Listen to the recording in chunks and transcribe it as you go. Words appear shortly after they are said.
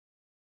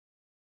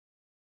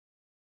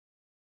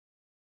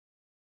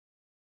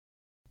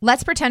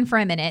Let's pretend for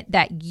a minute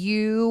that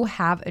you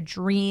have a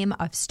dream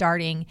of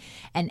starting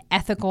an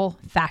ethical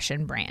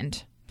fashion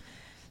brand.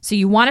 So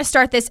you want to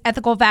start this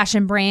ethical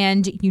fashion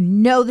brand. You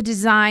know the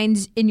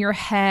designs in your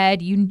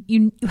head.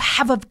 You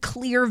have a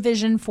clear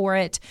vision for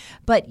it,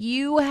 but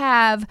you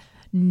have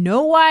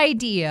no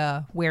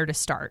idea where to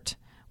start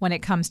when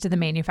it comes to the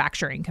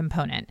manufacturing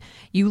component.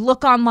 You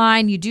look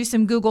online, you do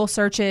some Google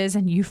searches,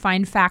 and you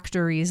find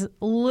factories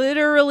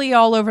literally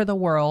all over the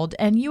world,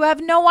 and you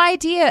have no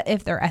idea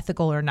if they're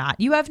ethical or not.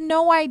 You have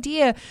no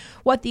idea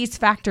what these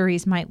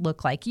factories might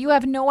look like. You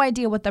have no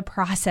idea what the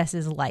process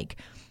is like.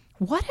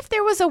 What if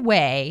there was a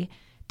way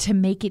to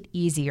make it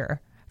easier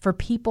for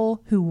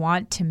people who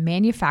want to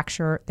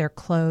manufacture their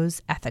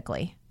clothes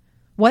ethically?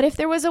 What if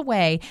there was a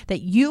way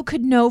that you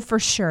could know for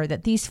sure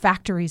that these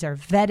factories are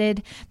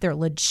vetted, they're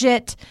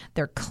legit,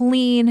 they're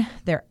clean,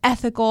 they're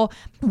ethical,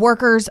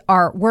 workers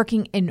are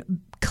working in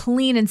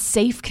clean and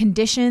safe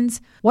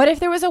conditions? What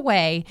if there was a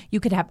way you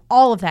could have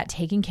all of that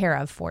taken care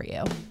of for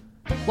you?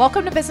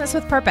 Welcome to Business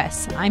with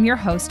Purpose. I'm your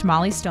host,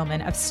 Molly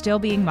Stillman of Still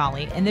Being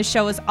Molly, and this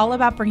show is all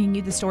about bringing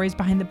you the stories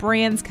behind the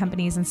brands,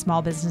 companies, and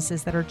small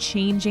businesses that are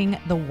changing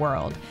the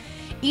world.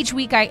 Each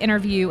week, I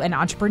interview an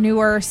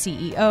entrepreneur,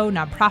 CEO,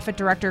 nonprofit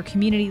director,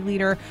 community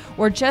leader,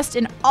 or just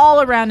an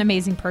all-around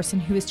amazing person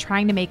who is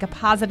trying to make a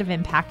positive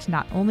impact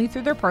not only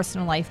through their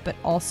personal life, but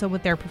also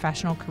with their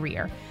professional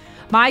career.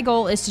 My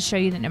goal is to show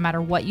you that no matter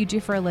what you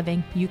do for a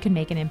living, you can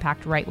make an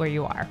impact right where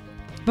you are.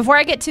 Before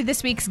I get to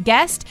this week's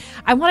guest,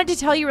 I wanted to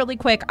tell you really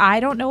quick, I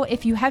don't know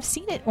if you have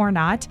seen it or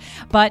not,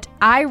 but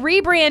I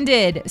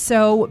rebranded.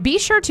 So be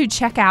sure to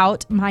check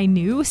out my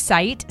new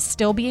site,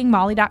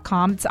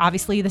 stillbeingmolly.com. It's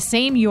obviously the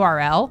same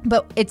URL,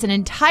 but it's an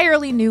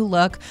entirely new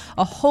look,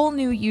 a whole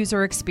new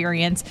user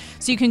experience.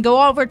 So you can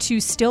go over to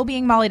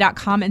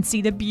stillbeingmolly.com and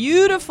see the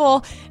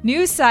beautiful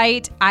new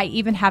site. I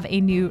even have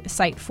a new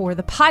site for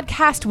the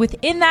podcast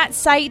within that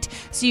site.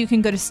 So you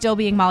can go to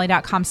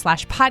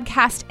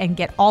stillbeingmolly.com/podcast and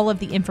get all of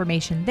the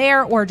information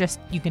there, or just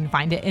you can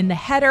find it in the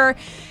header.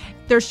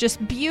 There's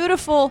just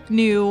beautiful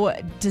new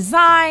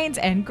designs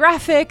and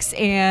graphics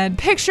and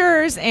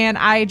pictures, and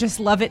I just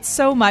love it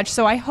so much.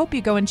 So I hope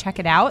you go and check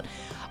it out.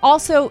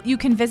 Also, you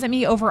can visit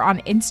me over on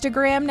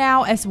Instagram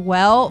now as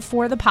well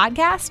for the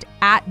podcast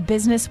at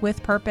Business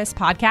with Purpose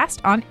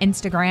Podcast on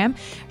Instagram.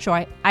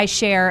 So I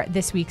share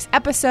this week's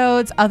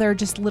episodes, other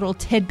just little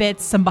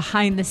tidbits, some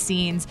behind the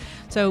scenes.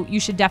 So you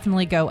should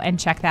definitely go and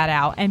check that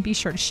out, and be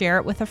sure to share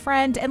it with a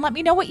friend and let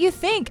me know what you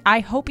think.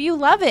 I hope you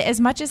love it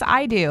as much as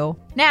I do.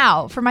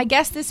 Now, for my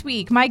guest this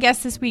week,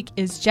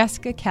 is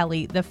Jessica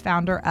Kelly, the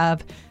founder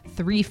of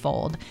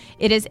Threefold.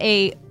 It is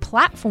a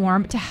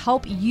platform to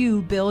help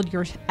you build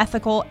your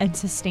ethical and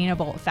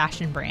sustainable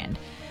fashion brand.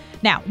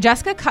 Now,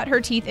 Jessica cut her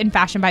teeth in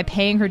fashion by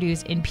paying her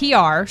dues in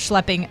PR,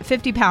 schlepping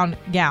 50-pound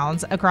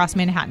gowns across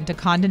Manhattan to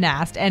Condé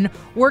Nast, and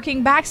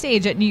working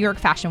backstage at New York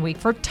Fashion Week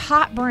for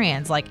top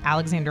brands like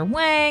Alexander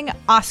Wang,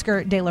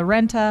 Oscar de la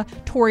Renta,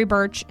 Tory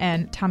Burch,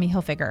 and Tommy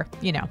Hilfiger,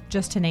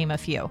 just to name a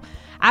few.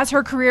 As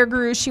her career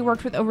grew, she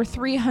worked with over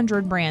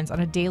 300 brands on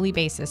a daily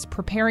basis,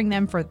 preparing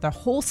them for the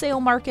wholesale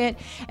market,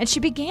 and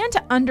she began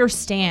to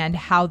understand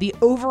how the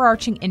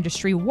overarching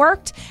industry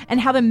worked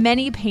and how the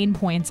many pain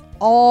points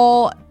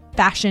all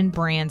fashion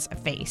brands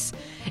face.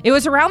 It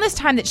was around this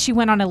time that she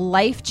went on a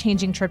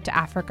life-changing trip to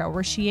Africa,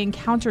 where she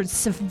encountered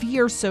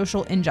severe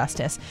social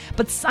injustice,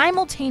 but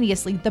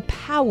simultaneously the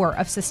power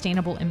of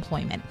sustainable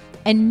employment,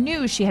 and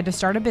knew she had to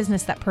start a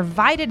business that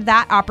provided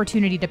that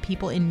opportunity to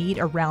people in need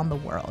around the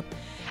world.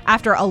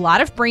 After a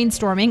lot of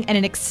brainstorming and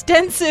an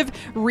extensive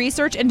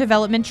research and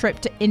development trip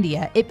to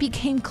India, it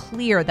became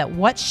clear that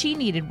what she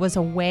needed was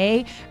a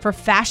way for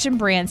fashion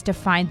brands to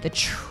find the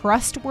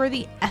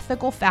trustworthy,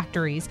 ethical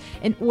factories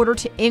in order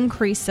to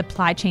increase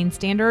supply chain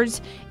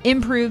standards,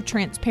 improve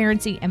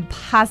transparency, and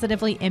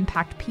positively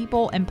impact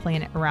people and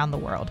planet around the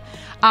world.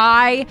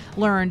 I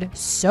learned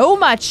so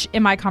much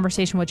in my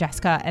conversation with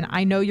Jessica, and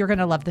I know you're going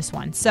to love this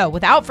one. So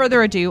without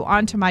further ado,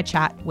 on to my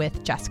chat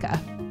with Jessica.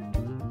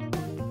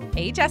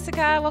 Hey,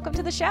 Jessica. Welcome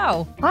to the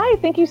show. Hi.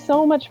 Thank you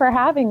so much for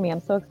having me. I'm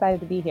so excited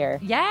to be here.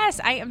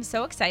 Yes, I am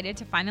so excited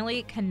to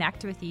finally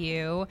connect with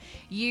you.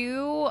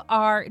 You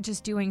are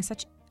just doing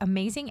such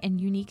amazing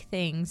and unique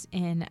things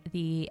in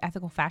the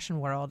ethical fashion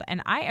world,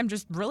 and I am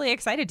just really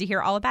excited to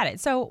hear all about it.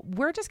 So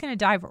we're just going to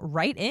dive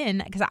right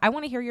in because I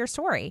want to hear your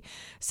story.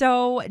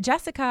 So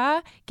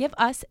Jessica, give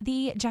us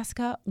the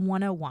Jessica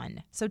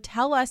 101. So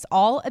tell us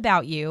all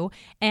about you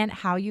and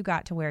how you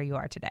got to where you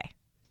are today.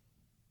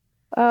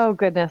 Oh,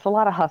 goodness. A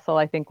lot of hustle,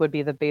 I think, would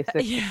be the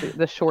basic,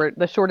 the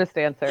shortest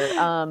answer.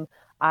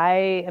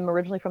 I am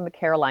originally from the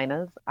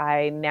Carolinas.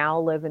 I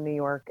now live in New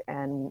York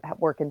and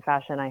work in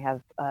fashion. I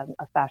have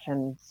a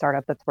fashion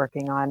startup that's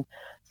working on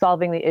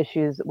solving the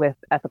issues with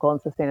ethical and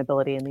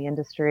sustainability in the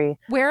industry.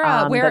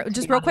 Where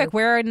just real quick,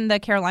 where in the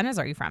Carolinas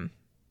are you from?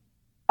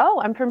 Oh,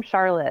 I'm from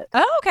Charlotte.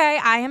 Oh, okay.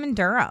 I am in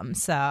Durham,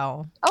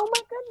 so. Oh,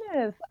 my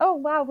goodness. Oh,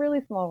 wow.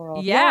 Really small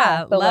world.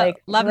 Yeah. So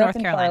love North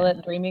Carolina.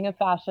 Charlotte, dreaming of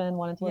fashion,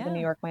 wanted to live in New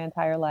York my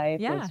entire life.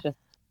 Yeah. Was just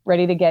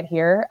ready to get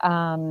here.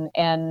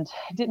 And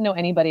I didn't know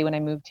anybody when I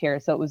moved here.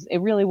 So it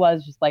really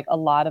was just like a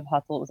lot of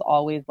hustle. It was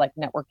always like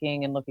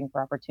networking and looking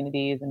for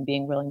opportunities and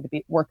being willing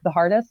to work the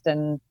hardest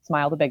and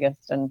smile the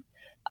biggest. And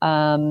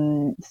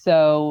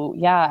so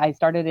yeah, I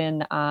started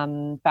in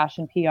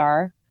fashion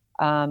PR.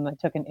 I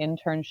took an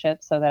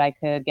internship so that I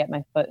could get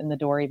my foot in the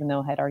door, even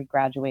though I had already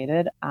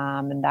graduated.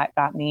 And that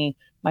got me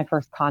my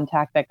first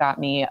contact. That got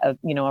me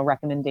a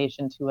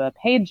recommendation to a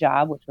paid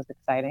job, which was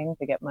exciting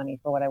to get money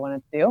for what I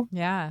wanted to do.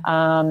 Yeah.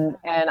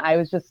 And I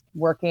was just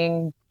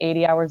working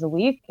 80 hours a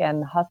week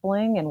and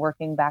hustling and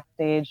working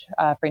backstage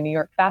for New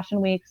York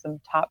Fashion Week,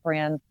 some top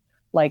brands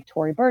like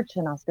Tory Burch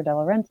and Oscar de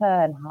la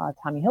Renta and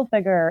Tommy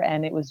Hilfiger.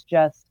 And it was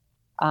just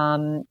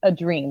a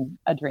dream,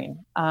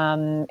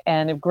 and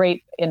a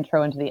great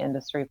intro into the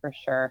industry for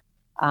sure.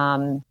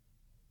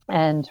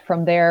 And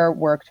from there,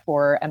 worked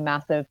for a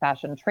massive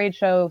fashion trade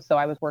show. So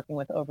I was working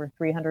with over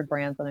 300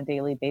 brands on a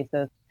daily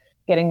basis,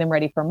 getting them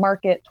ready for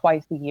market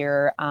twice a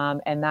year.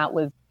 And that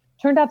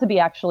turned out to be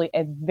actually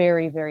a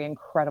very, very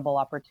incredible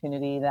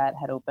opportunity that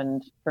had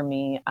opened for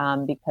me,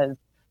 because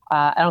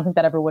I don't think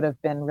that ever would have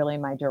been really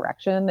my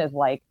direction, is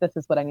like, this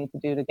is what I need to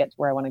do to get to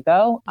where I want to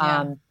go.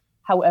 Yeah.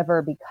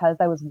 However, because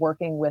I was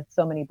working with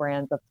so many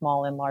brands of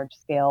small and large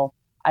scale,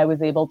 I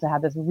was able to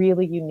have this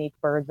really unique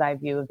bird's eye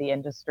view of the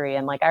industry.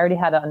 And like, I already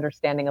had an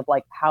understanding of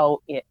like how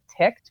it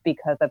ticked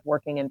because of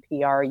working in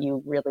PR.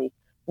 You really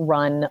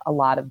run a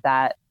lot of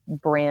that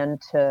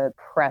brand to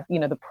press,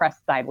 the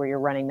press side where you're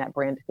running that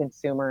brand to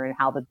consumer and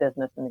how the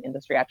business and the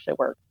industry actually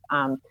works.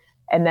 And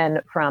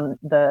then from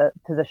the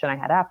position I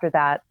had after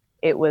that,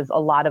 it was a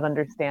lot of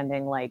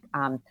understanding like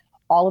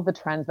all of the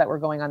trends that were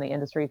going on in the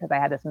industry, because I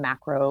had this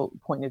macro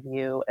point of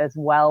view, as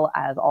well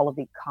as all of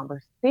the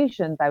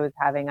conversations I was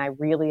having. I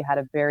really had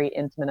a very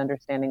intimate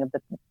understanding of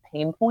the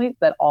pain points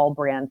that all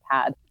brands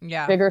had.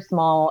 Yeah. Big or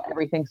small,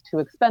 everything's too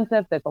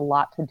expensive. There's a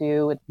lot to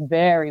do. It's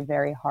very,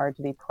 very hard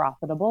to be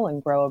profitable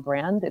and grow a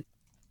brand. It's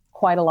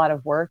quite a lot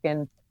of work.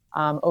 And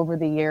over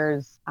the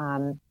years,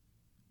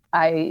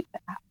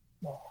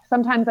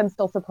 sometimes I'm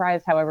still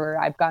surprised. However,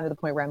 I've gotten to the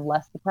point where I'm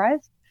less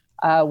surprised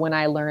when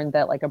I learned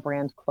that like a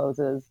brand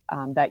closes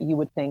that you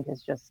would think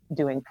is just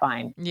doing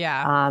fine.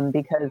 Yeah.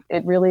 Because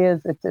it really is,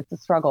 it's a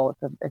struggle.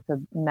 It's a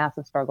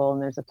massive struggle,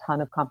 and there's a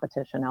ton of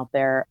competition out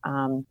there.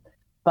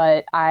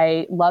 But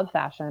I love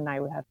fashion.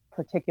 I would have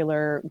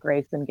particular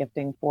grace and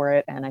gifting for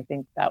it. And I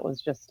think that was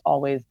just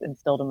always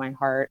instilled in my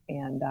heart.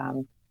 And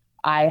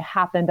I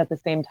happened at the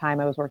same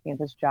time I was working at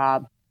this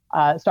job,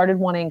 started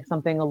wanting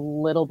something a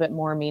little bit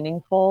more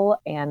meaningful.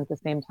 And at the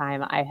same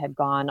time, I had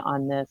gone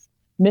on this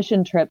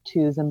mission trip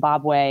to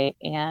Zimbabwe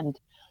and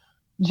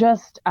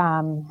just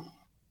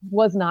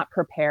was not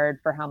prepared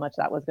for how much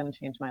that was going to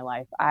change my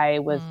life. I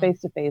was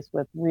face to face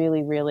with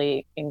really,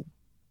 really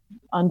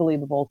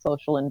unbelievable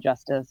social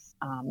injustice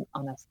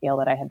on a scale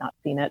that I had not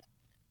seen it.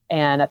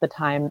 And at the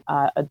time,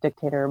 a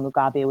dictator,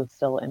 Mugabe, was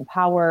still in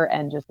power,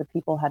 and just the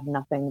people had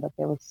nothing, but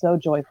they were so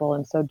joyful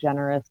and so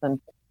generous.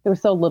 And there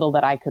was so little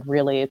that I could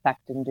really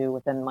affect and do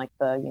within like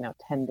the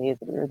 10 days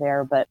that we were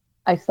there. But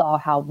I saw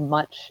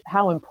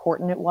how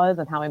important it was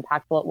and how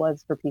impactful it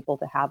was for people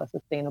to have a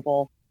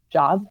sustainable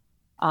job,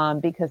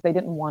 because they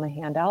didn't want a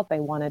handout. They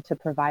wanted to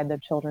provide their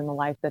children the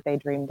life that they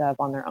dreamed of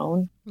on their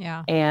own.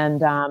 Yeah.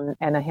 And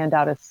a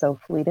handout is so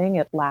fleeting.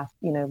 It lasts,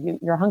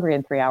 you're hungry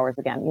in 3 hours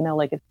again,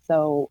 like it's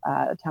so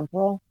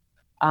temporal.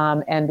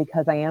 And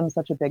because I am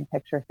such a big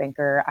picture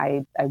thinker,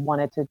 I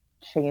wanted to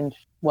change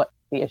what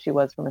the issue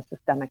was from a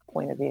systemic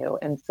point of view.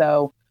 And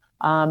so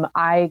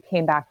I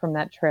came back from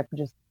that trip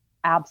just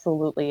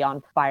absolutely on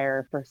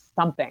fire for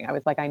something. I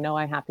was like, I know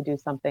I have to do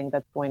something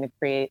that's going to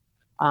create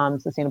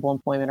sustainable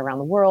employment around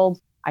the world.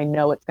 I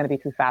know it's going to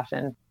be through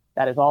fashion.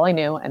 That is all I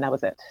knew, and that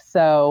was it.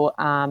 So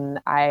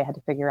I had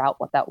to figure out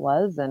what that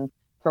was and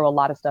throw a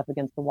lot of stuff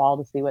against the wall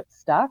to see what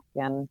stuck,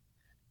 and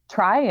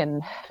try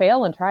and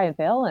fail and try and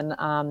fail.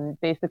 And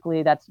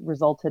basically that's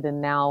resulted in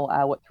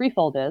now what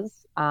Threefold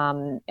is.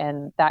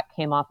 And that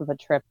came off of a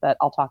trip that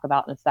I'll talk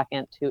about in a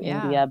second to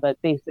India. But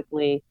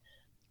basically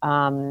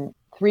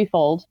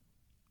Threefold,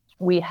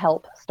 we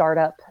help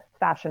startup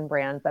fashion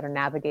brands that are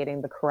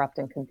navigating the corrupt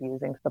and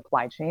confusing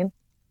supply chain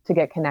to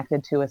get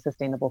connected to a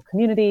sustainable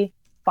community,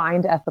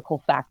 find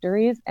ethical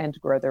factories, and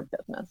grow their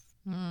business.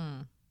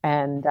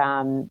 And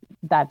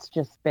that's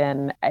just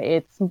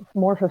it's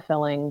more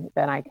fulfilling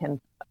than I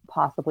can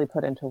possibly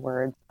put into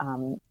words.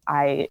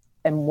 I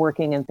am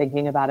working and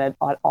thinking about it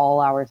at all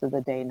hours of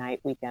the day, night,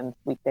 weekends,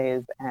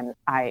 weekdays, and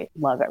I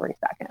love every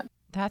second.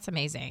 That's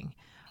amazing.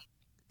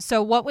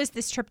 So what was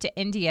this trip to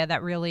India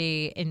that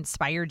really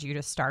inspired you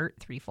to start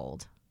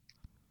Threefold?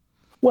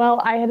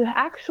 Well, I had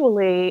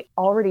actually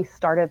already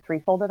started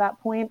Threefold at that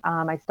point.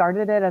 I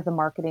started it as a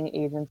marketing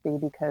agency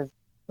because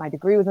my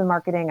degree was in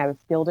marketing. I was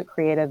skilled at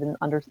creative and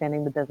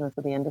understanding the business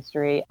of the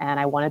industry. And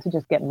I wanted to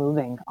just get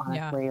moving,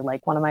 honestly. Yeah.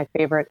 Like one of my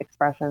favorite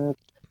expressions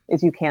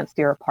is you can't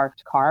steer a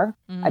parked car.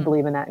 I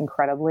believe in that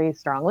incredibly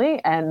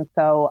strongly. And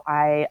so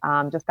I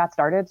just got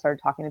started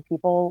talking to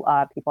people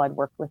I'd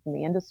worked with in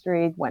the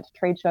industry, went to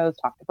trade shows,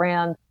 talked to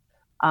brands,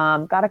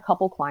 got a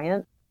couple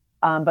clients.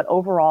 But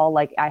overall,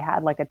 like I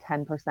had like a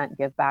 10%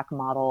 give back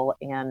model.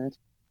 And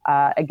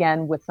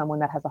again, with someone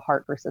that has a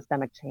heart for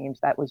systemic change,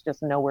 that was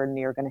just nowhere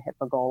near going to hit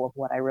the goal of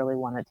what I really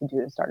wanted to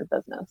do to start a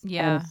business.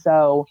 Yeah. And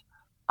so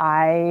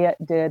I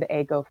did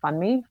a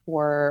GoFundMe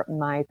for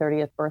my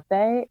 30th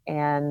birthday,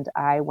 and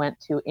I went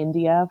to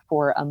India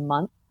for a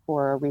month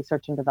for a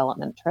research and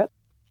development trip.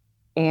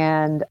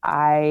 And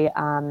I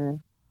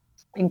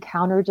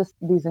encountered just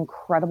these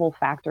incredible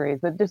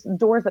factories, that just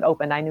doors that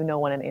opened. I knew no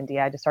one in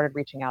India. I just started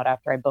reaching out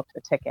after I booked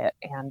the ticket.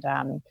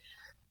 And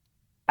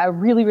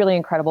really, really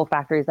incredible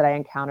factories that I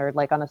encountered,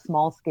 like on a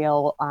small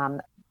scale,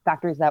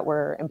 factories that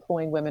were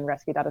employing women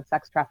rescued out of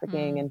sex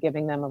trafficking and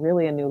giving them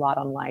a new lot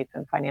on life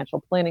and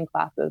financial planning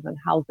classes and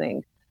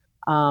housing,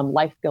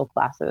 life skill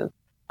classes,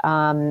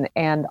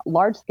 and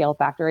large scale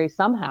factories.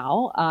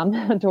 Somehow,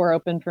 a door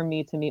opened for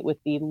me to meet with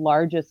the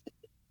largest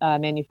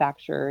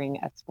manufacturing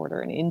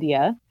exporter in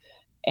India.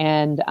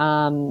 And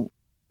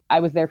I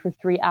was there for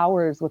 3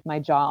 hours with my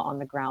jaw on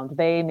the ground.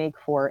 They make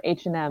for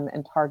H&M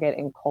and Target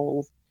and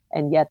Kohl's,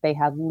 and yet they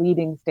have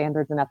leading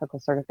standards and ethical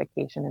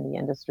certification in the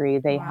industry.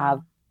 They have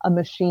a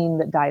machine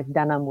that dyes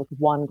denim with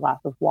one glass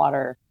of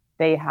water.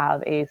 They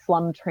have a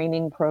slum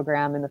training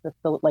program in the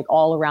facility, like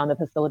all around the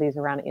facilities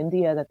around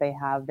India that they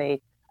have.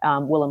 They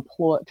will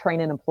train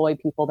and employ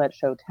people that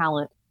show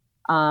talent.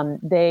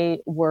 They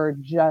were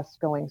just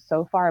going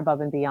so far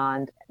above and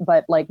beyond.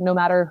 But like, no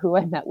matter who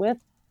I met with,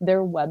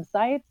 their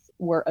websites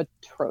were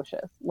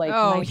atrocious, like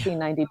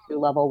 1992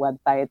 level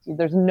websites.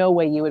 There's no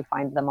way you would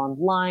find them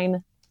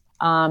online.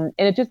 And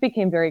it just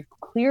became very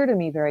clear to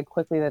me very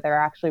quickly that there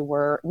actually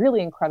were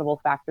really incredible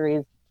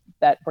factories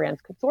that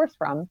brands could source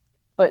from,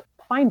 but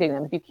finding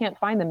them, if you can't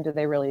find them, do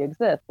they really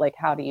exist? Like,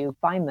 how do you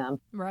find them?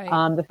 Right.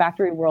 The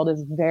factory world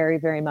is very,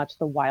 very much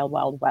the wild,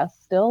 wild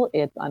west still.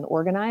 It's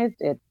unorganized.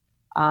 It's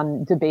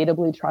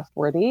debatably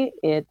trustworthy.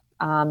 It's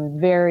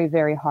very,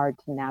 very hard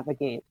to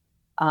navigate.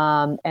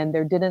 And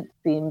there didn't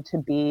seem to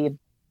be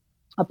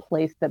a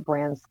place that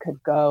brands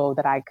could go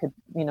that I could,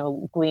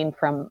 glean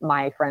from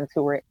my friends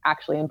who were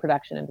actually in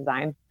production and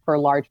design for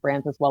large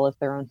brands as well as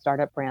their own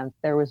startup brands.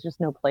 There was just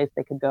no place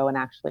they could go and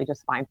actually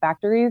just find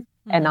factories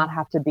and not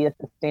have to be a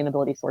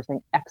sustainability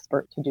sourcing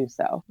expert to do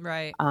so.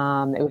 Right.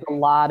 It was a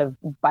lot of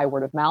by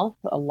word of mouth,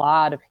 a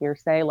lot of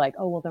hearsay, like,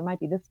 oh, well, there might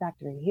be this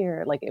factory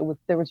here. Like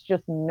there was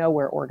just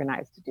nowhere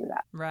organized to do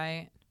that.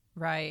 Right.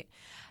 Right.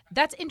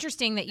 That's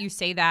interesting that you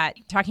say that,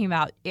 talking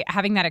about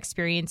having that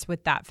experience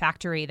with that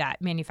factory that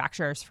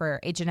manufactures for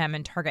H&M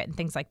and Target and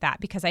things like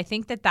that, because I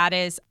think that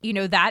is,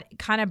 that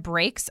kind of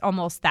breaks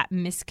almost that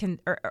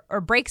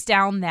or breaks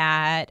down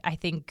that, I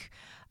think,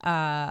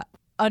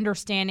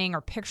 understanding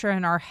or picture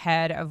in our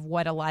head of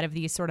what a lot of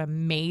these sort of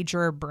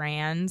major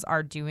brands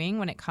are doing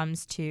when it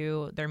comes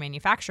to their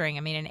manufacturing.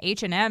 I mean, and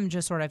H&M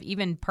just sort of,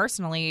 even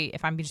personally,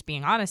 if I'm just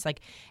being honest,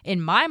 like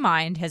in my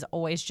mind has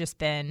always just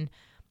been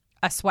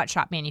a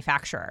sweatshop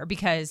manufacturer,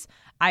 because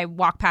I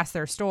walk past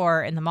their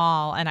store in the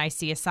mall and I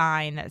see a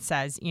sign that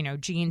says,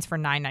 jeans for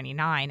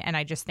 $9.99. And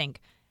I just think,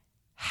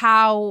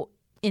 how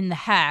in the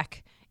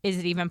heck is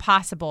it even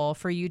possible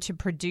for you to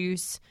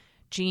produce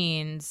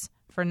jeans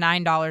for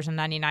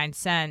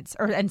 $9.99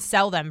 and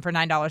sell them for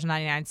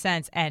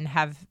 $9.99 and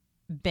have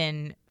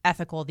been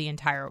ethical the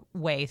entire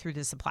way through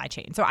the supply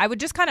chain? So I would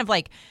just kind of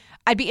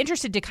I'd be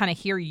interested to kind of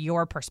hear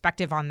your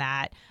perspective on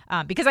that,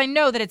 because I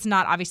know that it's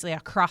not obviously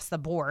across the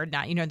board.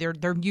 Now,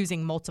 they're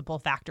using multiple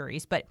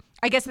factories, but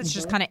I guess it's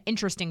just kind of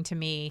interesting to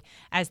me,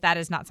 as that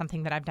is not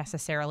something that I've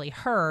necessarily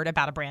heard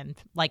about a brand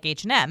like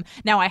H&M.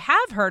 Now, I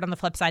have heard on the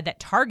flip side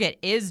that Target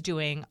is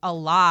doing a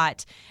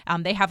lot.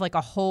 They have like a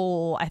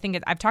whole,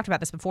 I've talked about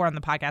this before on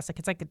the podcast, like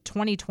it's like a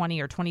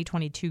 2020 or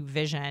 2022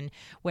 vision,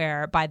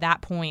 where by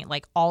that point,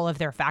 like all of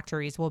their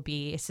factories will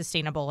be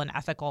sustainable and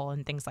ethical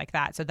and things like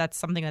that. So that's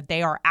something that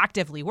they are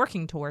actively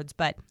working towards,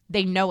 but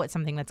they know it's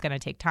something that's going to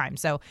take time.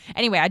 So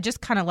anyway, I'd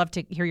just kind of love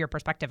to hear your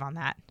perspective on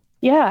that.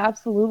 Yeah,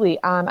 absolutely.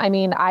 I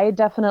mean, I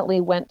definitely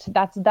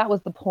that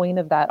was the point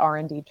of that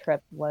R&D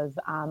trip, was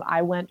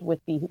I went with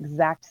the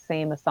exact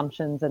same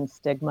assumptions and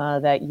stigma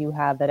that you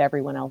have, that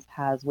everyone else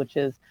has, which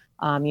is,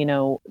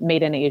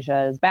 made in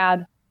Asia is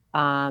bad.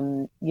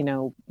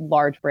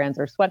 Large brands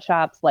or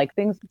sweatshops, like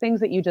things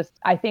that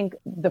I think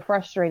the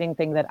frustrating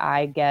thing that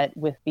I get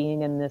with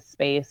being in this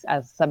space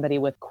as somebody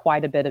with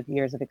quite a bit of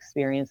years of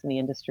experience in the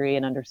industry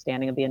and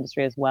understanding of the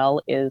industry as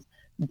well, is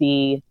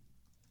the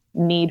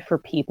need for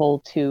people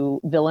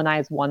to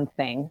villainize one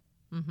thing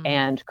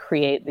and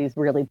create these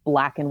really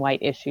black and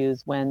white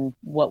issues, when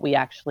what we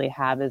actually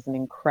have is an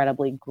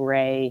incredibly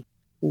gray,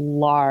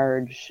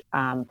 large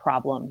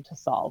problem to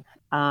solve.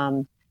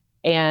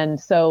 And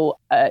so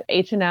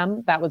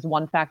H&M, that was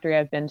one factory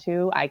I've been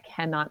to. I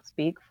cannot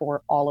speak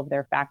for all of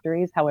their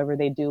factories. However,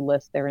 they do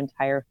list their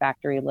entire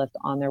factory list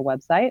on their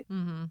website.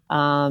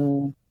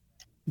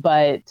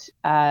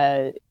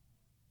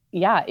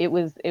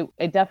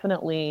 It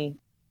definitely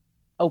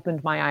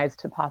opened my eyes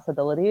to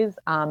possibilities.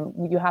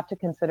 You have to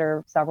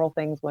consider several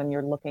things when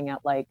you're looking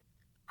at, like,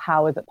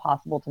 how is it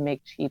possible to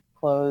make cheap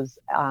clothes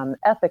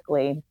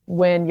ethically,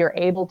 when you're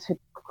able to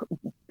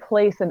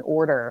place an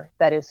order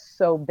that is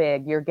so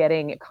big, you're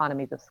getting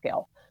economies of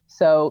scale.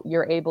 So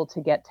you're able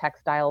to get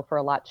textile for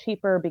a lot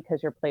cheaper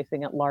because you're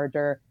placing it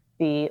larger.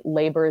 The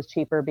labor is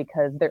cheaper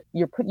because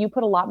you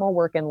put a lot more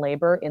work and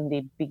labor in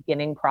the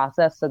beginning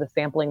process. So the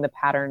sampling, the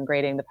pattern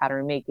grading, the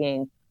pattern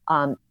making,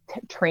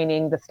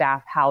 training the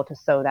staff how to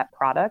sew that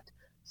product.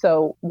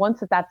 So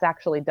once that's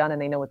actually done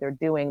and they know what they're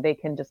doing, they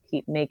can just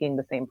keep making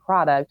the same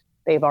product.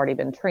 They've already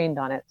been trained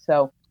on it.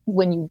 So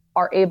when you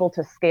are able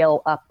to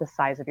scale up the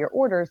size of your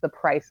orders, the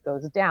price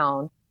goes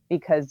down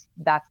because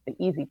that's the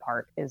easy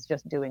part, is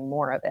just doing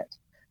more of it.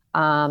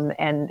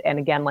 And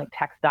again, like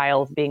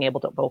textiles, being able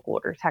to bulk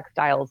order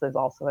textiles is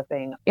also a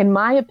thing. In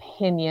my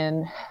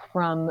opinion,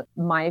 from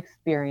my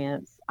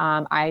experience,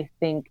 I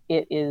think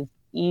it is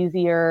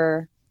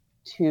easier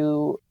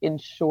to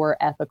ensure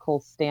ethical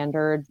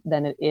standards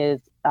than it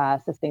is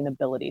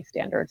sustainability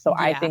standards. So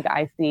I think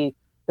I see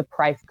the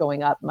price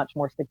going up much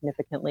more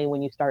significantly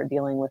when you start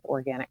dealing with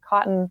organic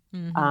cotton,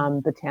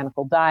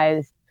 botanical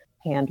dyes,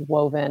 hand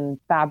woven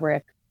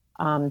fabric,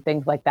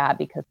 things like that,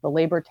 because the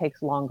labor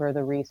takes longer,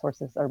 the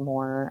resources are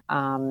more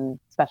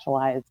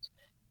specialized.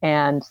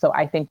 And so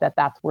I think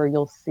that's where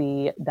you'll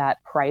see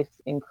that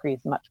price increase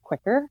much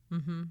quicker.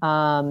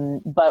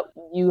 But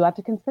you have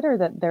to consider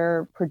that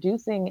they're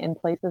producing in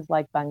places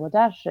like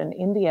Bangladesh and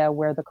India,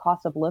 where the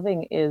cost of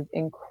living is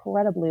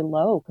incredibly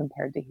low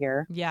compared to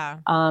here.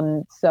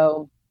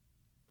 So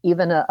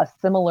even a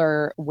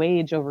similar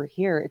wage over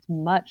here, it's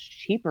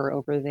much cheaper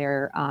over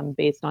there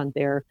based on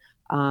their,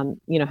 how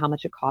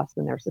much it costs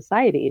in their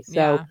society.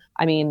 So,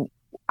 I mean,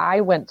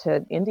 I went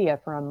to India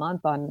for a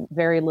month on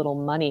very little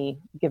money,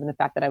 given the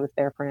fact that I was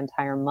there for an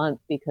entire month,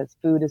 because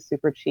food is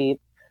super cheap.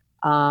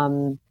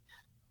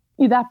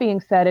 That being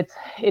said,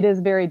 it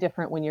is very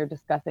different when you're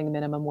discussing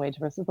minimum wage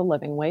versus a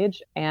living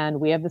wage. And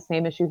we have the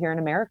same issue here in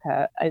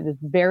America. It is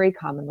very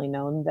commonly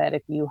known that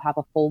if you have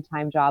a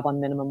full-time job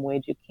on minimum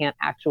wage, you can't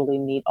actually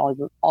meet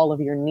all of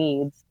your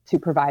needs to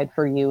provide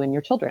for you and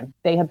your children.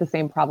 They have the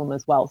same problem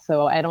as well.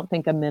 So I don't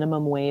think a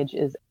minimum wage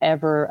is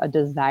ever a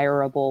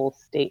desirable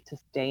state to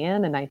stay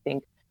in. And I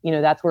think,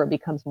 that's where it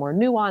becomes more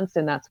nuanced,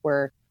 and that's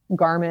where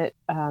garment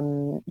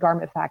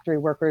factory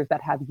workers that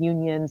have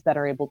unions that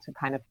are able to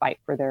kind of fight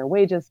for their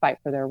wages, fight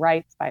for their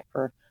rights, fight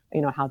for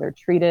how they're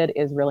treated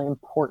is really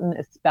important,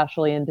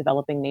 especially in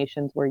developing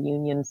nations where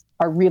unions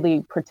are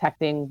really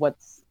protecting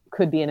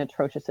could be an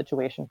atrocious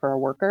situation for a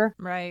worker.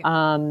 Right.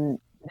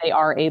 They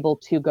are able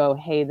to go,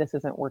 hey, this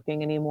isn't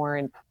working anymore,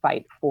 and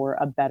fight for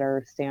a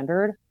better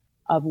standard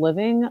of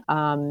living.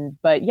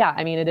 But yeah,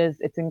 I mean,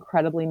 it's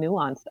incredibly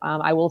nuanced.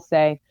 I will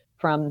say,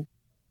 from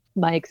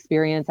my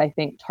experience, I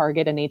think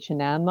Target and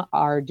H&M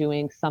are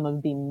doing some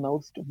of the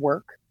most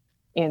work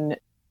in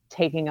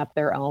taking up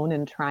their own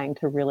and trying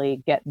to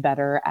really get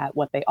better at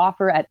what they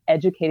offer, at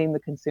educating the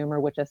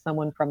consumer, which, as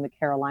someone from the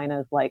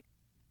Carolinas,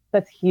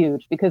 that's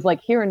huge. Because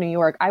here in New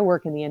York, I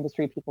work in the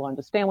industry, people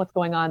understand what's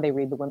going on. They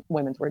read the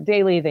Women's Wear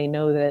Daily. They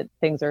know that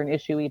things are an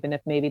issue, even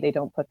if maybe they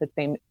don't put the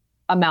same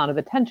amount of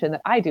attention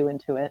that I do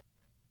into it.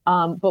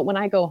 But when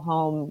I go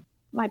home,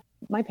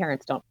 my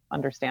parents don't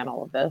understand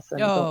all of this and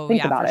don't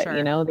think about it. Sure.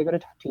 They go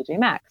to TJ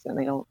Maxx and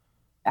they don't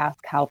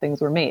ask how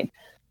things were made.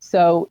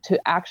 So to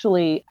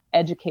actually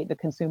educate the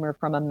consumer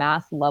from a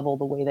mass level,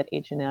 the way that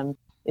H&M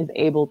is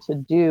able to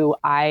do,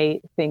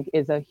 I think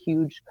is a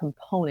huge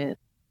component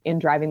in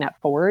driving that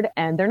forward.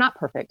 And they're not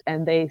perfect,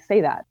 and they say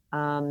that.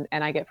 And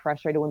I get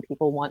frustrated when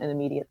people want an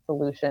immediate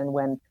solution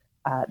when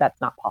that's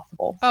not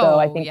possible. So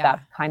I think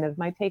that's kind of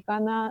my take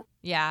on that.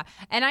 Yeah.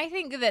 And I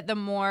think that the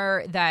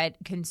more that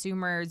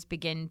consumers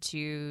begin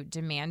to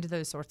demand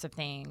those sorts of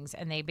things,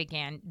 and they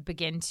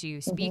begin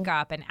to speak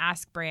up and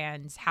ask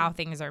brands how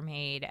things are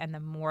made, and the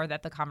more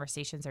that the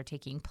conversations are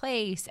taking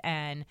place,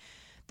 and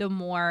the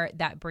more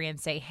that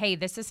brands say, hey,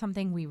 this is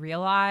something we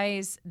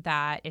realize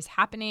that is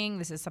happening.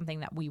 This is something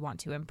that we want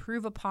to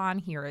improve upon.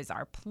 Here is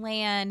our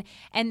plan.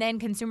 And then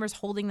consumers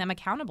holding them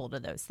accountable to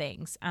those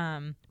things.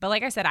 But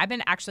like I said, I've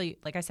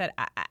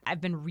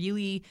been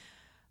really,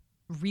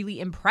 really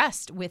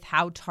impressed with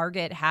how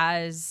Target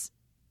has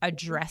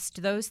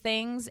addressed those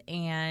things.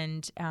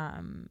 And,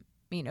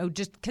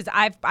 just because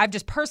I've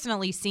just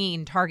personally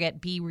seen Target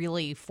be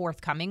really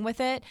forthcoming with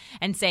it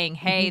and saying,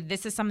 hey,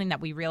 this is something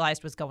that we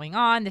realized was going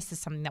on. This is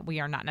something that we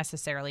are not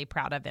necessarily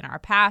proud of in our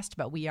past,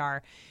 but we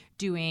are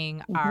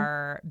doing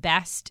our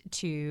best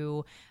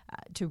to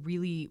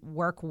really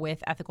work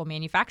with ethical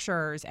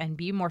manufacturers and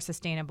be more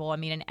sustainable. I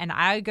mean, and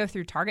I go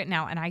through Target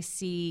now and I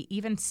see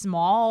even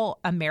small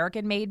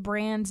American-made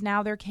brands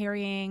now they're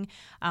carrying.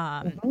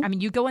 I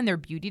mean, you go in their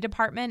beauty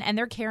department and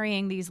they're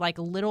carrying these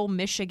little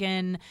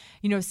Michigan,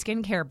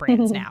 skincare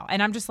brands now.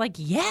 And I'm just like,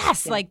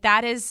 yes,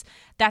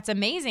 that's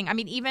amazing. I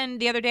mean, even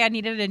the other day I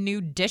needed a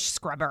new dish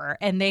scrubber,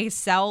 and they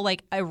sell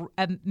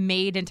a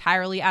made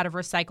entirely out of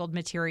recycled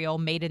material,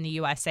 made in the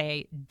USA.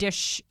 a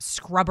dish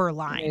scrubber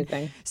line.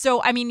 Amazing.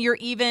 So, I mean, you're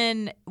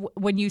even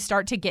when you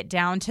start to get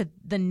down to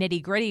the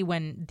nitty gritty,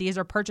 when these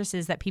are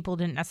purchases that people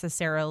didn't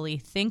necessarily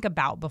think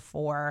about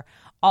before,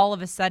 all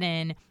of a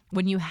sudden,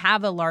 when you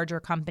have a larger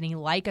company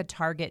like a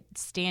Target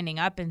standing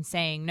up and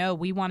saying, no,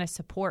 we want to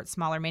support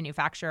smaller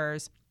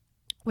manufacturers.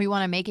 We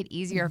want to make it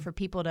easier for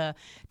people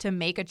to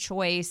make a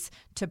choice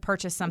to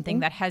purchase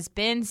something that has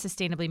been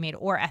sustainably made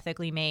or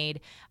ethically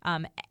made.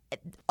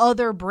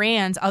 Other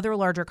brands, other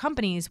larger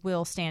companies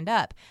will stand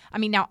up. I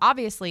mean, now,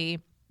 obviously,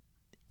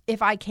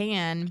 if I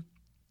can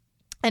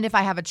and if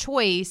I have a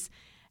choice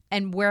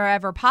and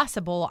wherever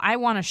possible, I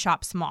want to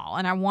shop small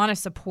and I want to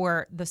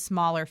support the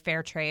smaller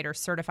fair trade or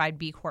certified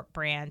B Corp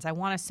brands. I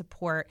want to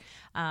support,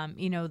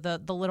 the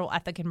little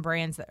ethical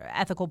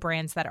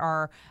brands that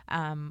are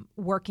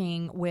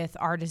working with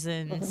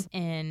artisans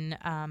in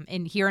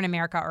here in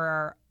America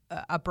or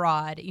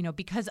abroad.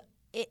 Because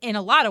in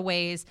a lot of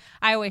ways,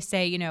 I always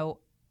say,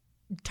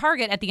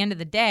 Target at the end of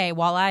the day,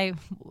 while I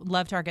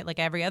love Target like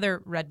every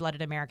other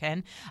red-blooded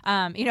American,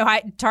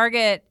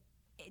 Target,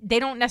 they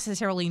don't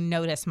necessarily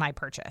notice my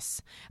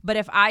purchase. But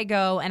if I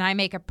go and I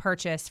make a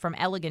purchase from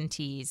Elegant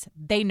Teas,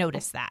 they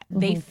notice that.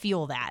 They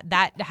feel that.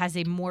 That has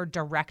a more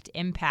direct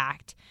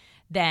impact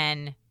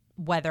than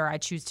whether I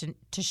choose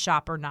to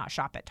shop or not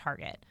shop at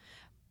Target.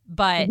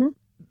 But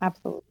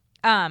absolutely.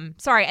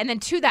 Sorry. And then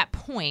to that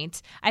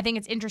point, I think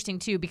it's interesting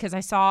too, because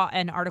I saw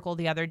an article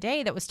the other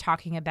day that was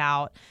talking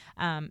about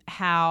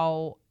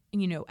how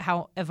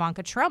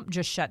Ivanka Trump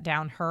just shut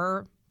down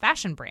her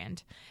fashion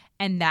brand.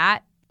 And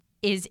that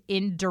is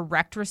in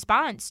direct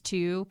response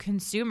to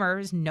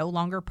consumers no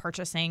longer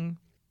purchasing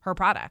her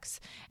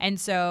products. And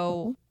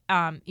so,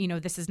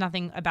 this is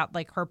nothing about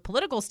like her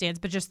political stance,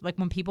 but just like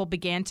when people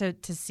began to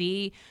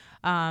see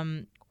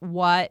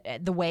what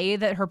the way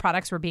that her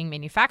products were being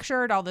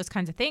manufactured, all those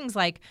kinds of things,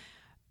 like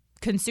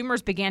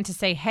consumers began to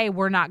say, hey,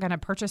 we're not going to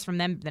purchase from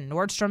them. Then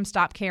Nordstrom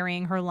stopped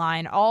carrying her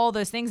line, all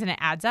those things, and it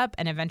adds up.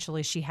 And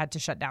eventually she had to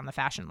shut down the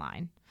fashion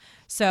line.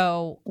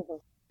 So,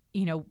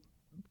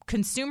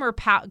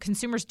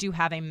 consumers do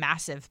have a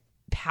massive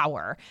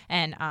power,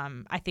 and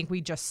I think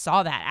we just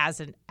saw that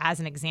as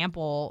an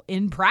example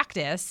in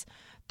practice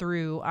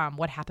through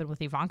what happened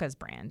with Ivanka's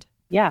brand.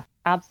 Yeah,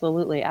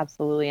 absolutely,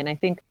 and I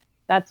think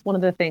that's one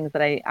of the things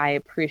that I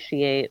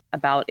appreciate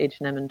about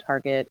H&M and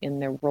Target in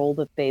their role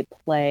that they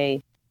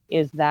play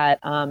is that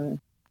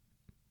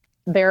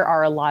there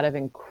are a lot of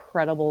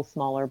incredible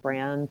smaller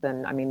brands.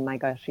 And I mean, my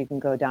gosh, you can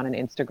go down an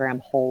Instagram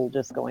hole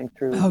just going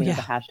through the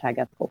hashtag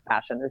ethical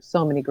fashion. There's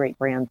so many great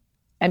brands.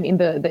 I mean,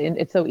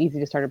 it's so easy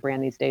to start a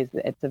brand these days.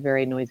 It's a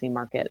very noisy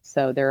market.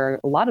 So there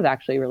are a lot of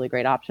actually really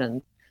great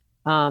options.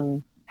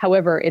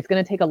 However, it's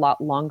going to take a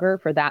lot longer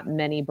for that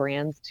many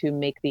brands to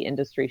make the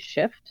industry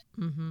shift.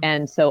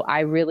 And so I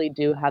really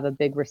do have a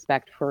big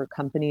respect for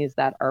companies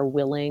that are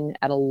willing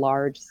at a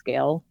large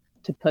scale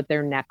to put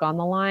their neck on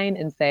the line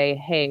and say,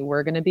 hey,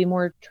 we're going to be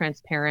more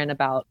transparent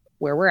about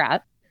where we're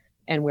at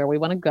and where we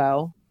want to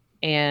go,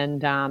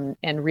 and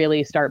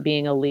really start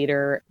being a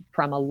leader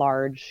from a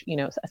large,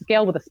 a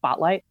scale with a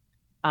spotlight,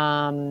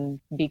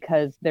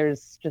 because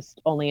there's just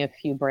only a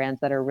few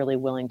brands that are really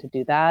willing to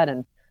do that.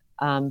 And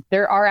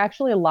there are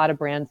actually a lot of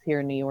brands here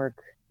in New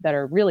York that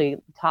are really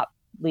top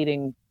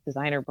leading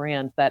designer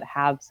brands that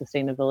have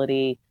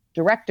sustainability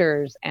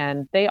directors,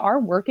 and they are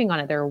working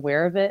on it. They're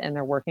aware of it and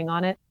they're working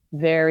on it.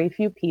 Very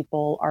few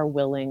people are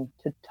willing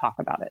to talk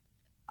about it.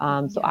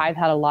 So I've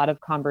had a lot of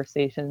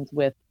conversations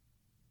with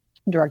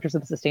directors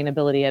of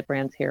sustainability at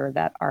brands here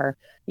that are,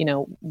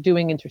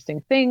 doing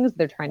interesting things.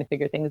 They're trying to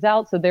figure things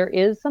out. So there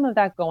is some of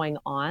that going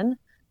on,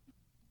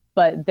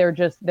 but they're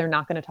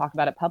not going to talk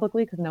about it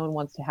publicly because no one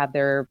wants to have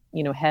their,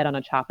 head on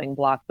a chopping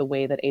block the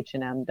way that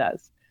H&M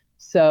does.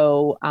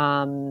 So,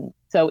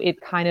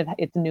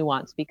 it's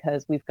nuanced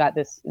because we've got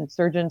this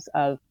insurgence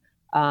of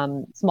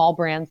small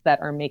brands that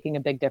are making a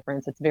big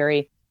difference. It's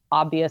very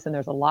obvious, and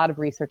there's a lot of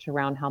research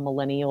around how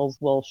millennials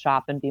will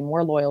shop and be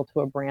more loyal to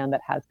a brand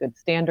that has good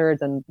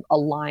standards and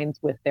aligns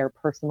with their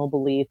personal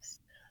beliefs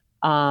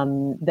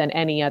than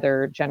any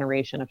other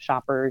generation of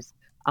shoppers.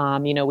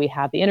 We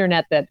have the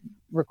internet that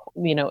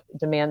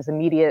demands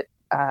immediate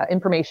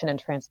information and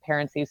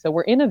transparency. So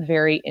we're in a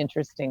very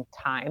interesting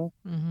time,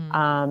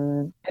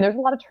 and there's a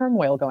lot of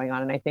turmoil going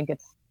on, and I think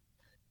it's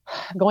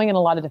going in a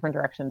lot of different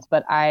directions.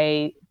 But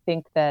I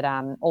think that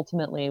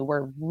ultimately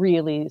we're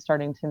really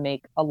starting to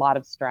make a lot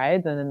of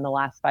strides. And in the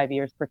last 5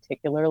 years,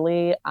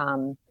 particularly,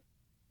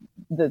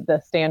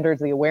 the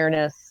standards, the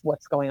awareness,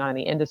 what's going on in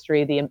the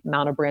industry, the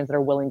amount of brands that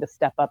are willing to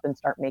step up and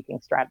start making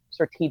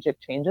strategic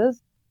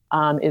changes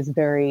is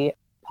very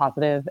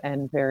positive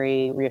and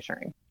very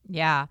reassuring.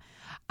 Yeah.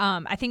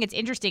 I think it's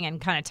interesting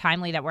and kind of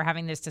timely that we're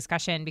having this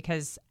discussion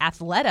because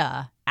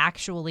Athleta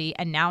actually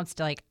announced,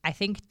 I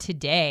think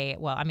today,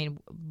 well, I mean,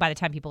 by the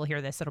time people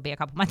hear this, it'll be a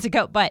couple months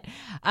ago, but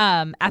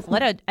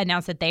Athleta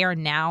announced that they are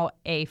now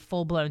a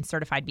full-blown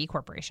certified B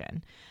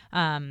Corporation.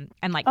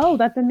 Oh,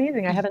 that's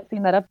amazing. I haven't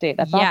seen that update.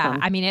 That's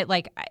awesome. I mean, it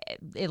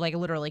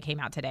literally came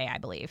out today, I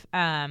believe.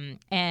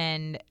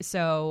 And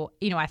so,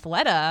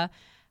 Athleta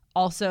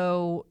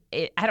also,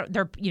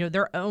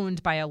 they're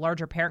owned by a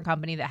larger parent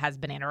company that has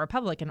Banana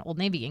Republic and Old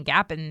Navy and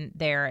Gap in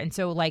there. And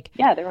so like,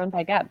 yeah, they're owned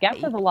by Gap. Gap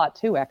does a lot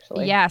too,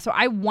 actually. Yeah. So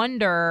I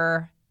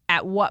wonder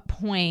at what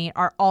point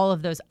are all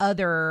of those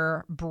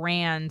other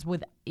brands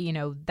with,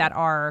 that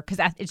are,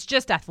 because it's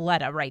just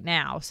Athleta right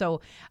now.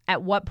 So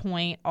at what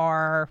point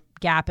are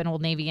Gap and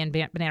Old Navy and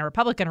Banana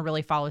Republic going to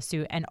really follow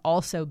suit and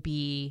also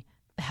be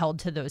held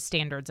to those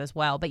standards as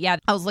well? But yeah,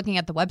 I was looking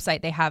at the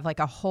website. They have like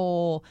a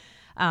whole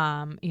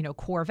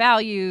core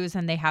values,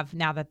 and they have,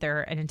 now that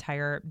they're an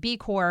entire B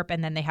Corp,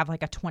 and then they have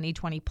like a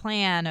 2020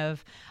 plan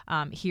of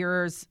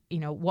here's,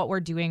 what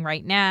we're doing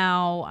right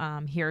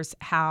now. Here's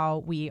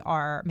how we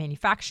are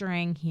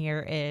manufacturing.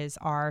 Here is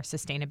our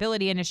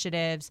sustainability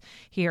initiatives.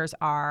 Here's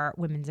our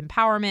women's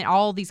empowerment,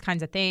 all these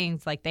kinds of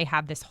things. Like they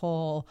have this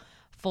whole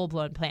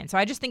full-blown plan. So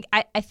I just think,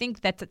 I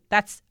think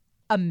that's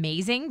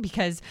amazing,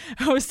 because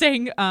I was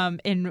saying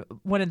in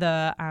one of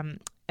the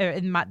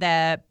in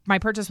my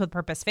Purchase with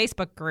Purpose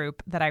Facebook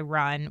group that I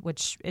run,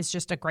 which is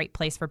just a great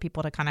place for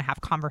people to kind of have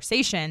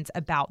conversations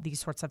about these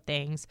sorts of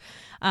things.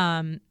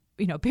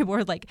 People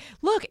were like,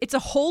 look, it's a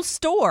whole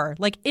store,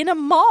 like in a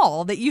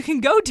mall that you can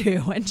go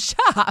to and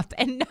shop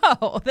and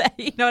know that,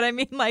 you know what I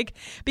mean? Like,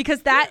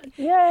 because that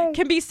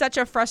can be such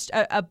a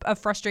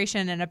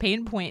frustration and a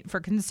pain point for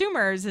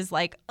consumers, is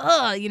like,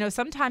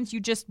 sometimes you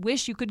just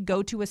wish you could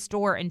go to a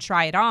store and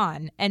try it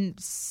on. And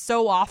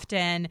so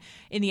often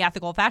in the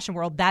ethical fashion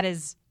world, that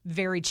is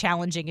very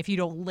challenging if you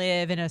don't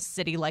live in a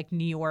city like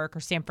New York or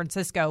San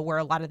Francisco, where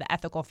a lot of the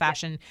ethical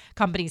fashion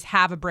companies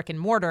have a brick and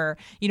mortar.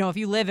 If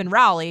you live in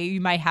Raleigh,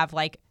 you might have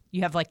like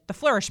the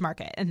Flourish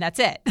Market, and that's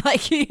it.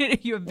 Like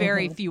you have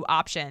very few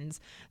options.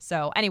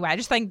 So anyway, I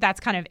just think that's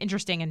kind of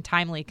interesting and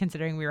timely,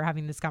 considering we were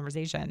having this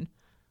conversation.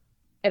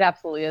 It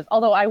absolutely is.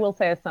 Although I will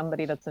say, as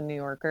somebody that's a New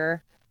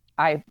Yorker,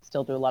 I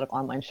still do a lot of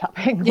online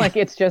shopping. Like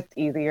it's just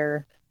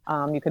easier.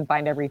 You can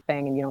find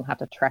everything, and you don't have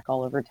to trek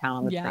all over town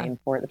on the train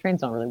for it. The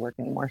trains don't really work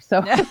anymore.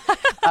 So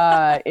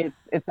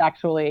it's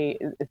actually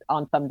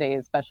on some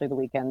days, especially the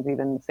weekends,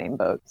 even the same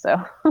boat.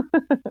 So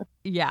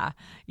Yeah.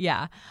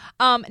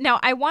 Now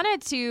I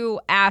wanted to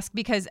ask,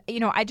 because,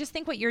 I just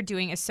think what you're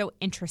doing is so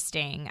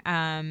interesting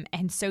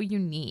and so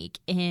unique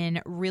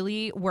in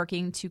really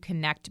working to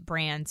connect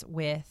brands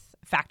with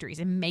factories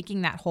and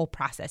making that whole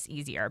process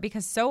easier.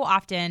 Because so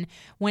often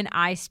when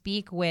I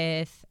speak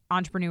with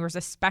entrepreneurs,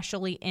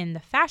 especially in the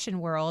fashion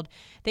world,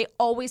 they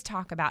always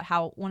talk about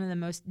how one of the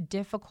most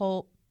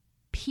difficult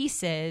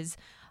pieces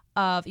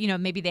of,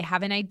 maybe they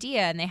have an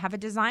idea and they have a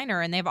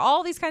designer and they have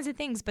all these kinds of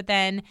things, but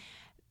then,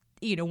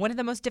 one of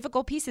the most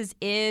difficult pieces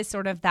is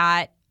sort of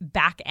that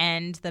back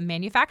end, the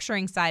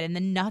manufacturing side and the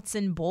nuts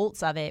and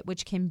bolts of it,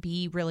 which can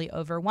be really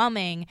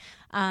overwhelming.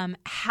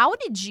 How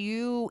did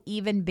you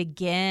even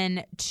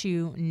begin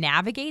to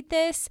navigate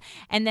this?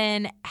 And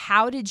then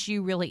how did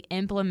you really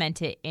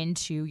implement it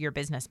into your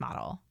business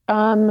model?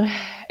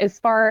 As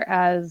far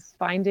as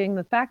finding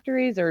the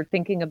factories or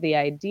thinking of the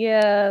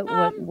idea,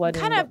 what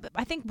kind of,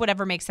 I think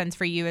whatever makes sense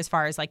for you as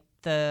far as like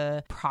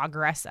the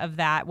progress of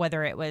that,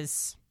 whether it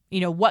was,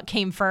 what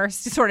came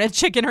first, sort of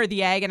chicken or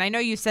the egg. And I know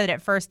you said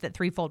at first that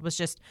Threefold was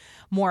just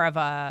more of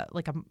a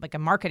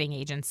marketing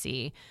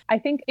agency. I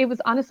think it was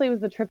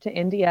the trip to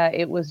India.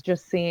 It was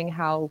just seeing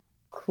how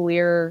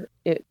clear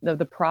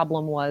the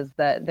problem was,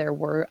 that there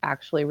were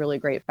actually really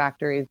great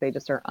factories. They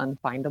just are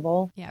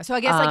unfindable. Yeah. So I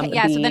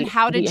guess so then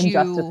how did the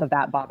injustice of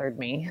that bothered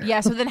me.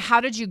 Yeah. So then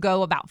how did you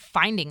go about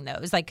finding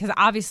those? Like, because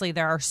obviously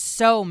there are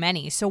so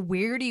many. So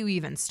where do you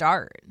even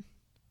start?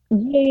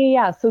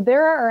 Yeah. So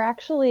there are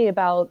actually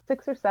about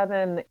 6 or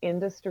 7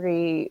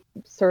 industry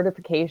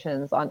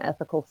certifications on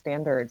ethical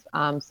standards.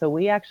 So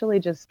we actually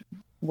just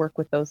work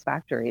with those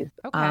factories.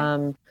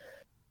 Okay.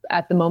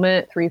 At the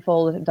moment,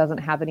 Threefold doesn't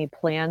have any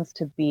plans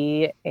to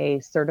be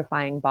a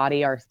certifying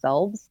body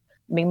ourselves,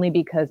 mainly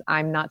because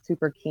I'm not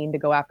super keen to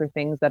go after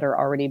things that are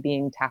already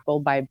being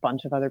tackled by a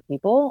bunch of other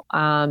people.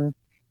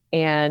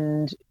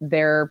 And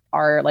there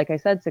are, like I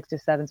said, 6 to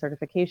 7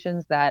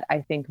 certifications that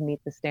I think meet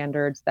the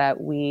standards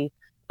that we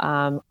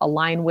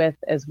align with,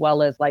 as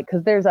well as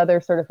because there's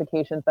other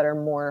certifications that are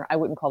more, I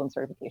wouldn't call them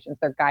certifications,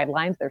 they're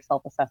guidelines, they're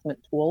self-assessment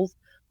tools.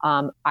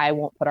 I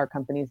won't put our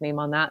company's name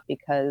on that,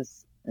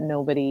 because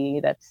nobody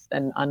that's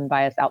an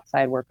unbiased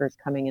outside worker is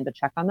coming in to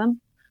check on them.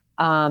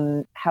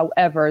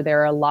 However,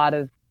 there are a lot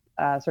of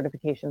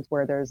certifications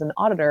where there's an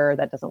auditor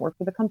that doesn't work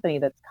for the company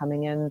that's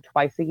coming in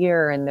twice a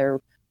year, and they're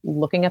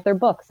looking at their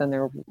books, and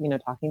they're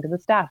talking to the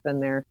staff,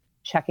 and they're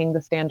checking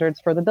the standards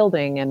for the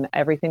building and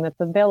everything that's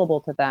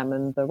available to them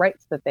and the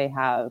rights that they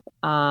have.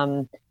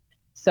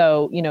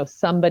 So,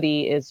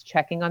 somebody is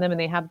checking on them, and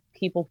they have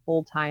people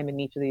full time in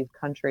each of these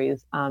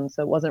countries.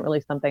 So it wasn't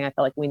really something I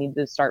felt like we needed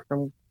to start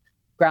from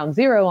ground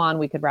zero on.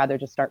 We could rather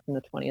just start from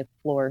the 20th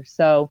floor.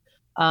 So,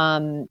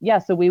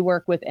 so we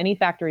work with any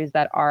factories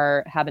that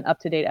have an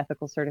up-to-date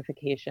ethical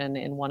certification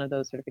in one of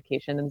those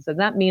certifications. And so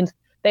that means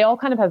they all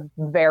kind of have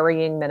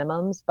varying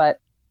minimums, but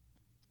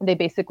they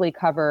basically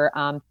cover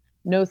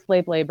no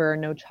slave labor,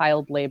 no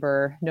child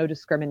labor, no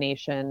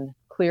discrimination,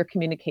 clear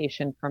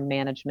communication from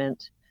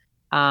management,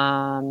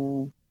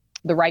 the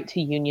right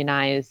to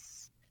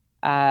unionize,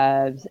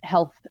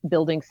 health,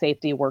 building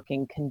safety,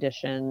 working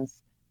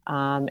conditions,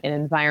 an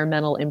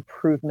environmental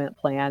improvement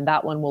plan.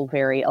 That one will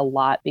vary a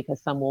lot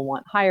because some will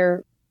want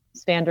higher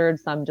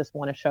standards, some just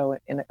want to show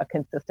a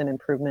consistent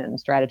improvement and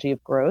strategy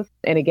of growth.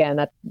 And again,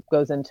 that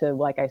goes into,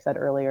 like I said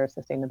earlier,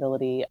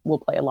 sustainability will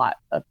play a lot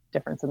of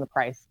difference in the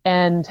price.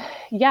 And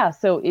yeah,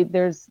 so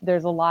there's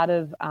a lot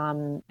of,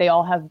 they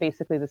all have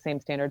basically the same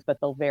standards, but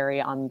they'll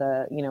vary on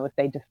the, if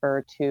they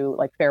defer to,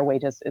 like, fair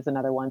wages is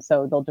another one.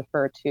 So they'll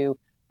defer to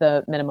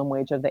the minimum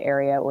wage of the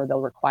area, or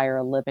they'll require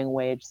a living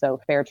wage.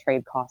 So fair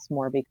trade costs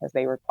more because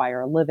they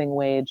require a living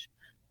wage.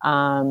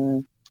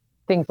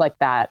 Things like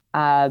that.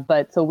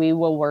 But so we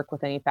will work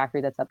with any factory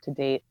that's up to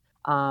date.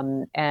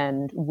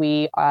 And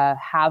we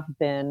have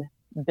been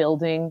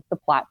building the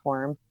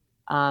platform.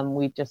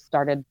 We've just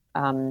started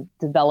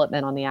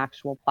development on the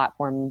actual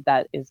platform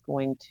that is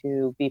going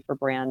to be for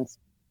brands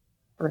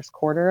first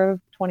quarter of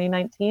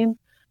 2019,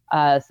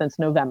 since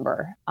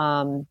November.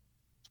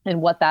 And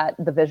what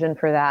the vision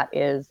for that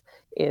is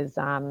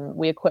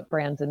we equip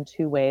brands in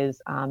two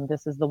ways.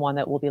 This is the one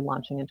that we'll be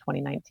launching in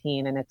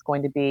 2019, and it's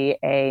going to be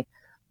a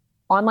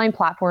online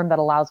platform that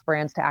allows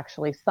brands to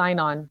actually sign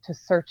on to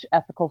search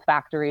ethical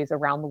factories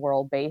around the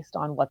world based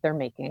on what they're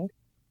making,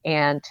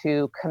 and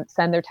to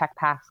send their tech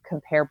packs,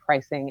 compare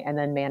pricing, and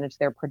then manage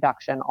their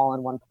production all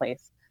in one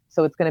place.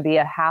 So it's going to be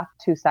a half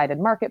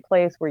two-sided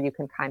marketplace where you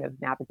can kind of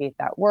navigate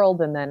that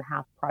world, and then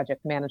half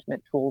project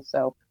management tools.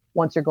 So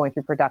once you're going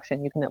through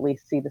production, you can at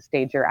least see the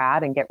stage you're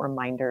at and get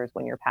reminders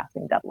when you're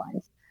passing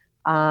deadlines.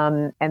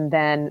 And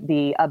then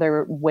the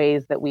other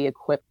ways that we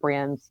equip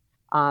brands,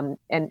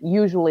 and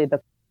usually the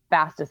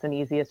fastest and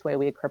easiest way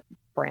we equip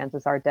brands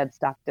is our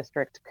Deadstock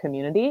District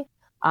community.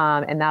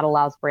 And that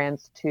allows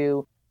brands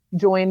to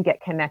join,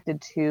 get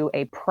connected to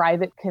a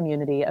private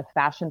community of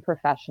fashion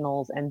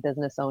professionals and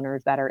business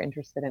owners that are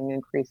interested in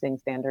increasing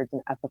standards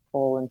and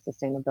ethical and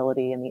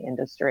sustainability in the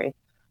industry.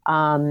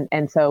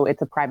 And so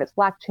it's a private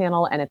Slack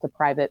channel, and it's a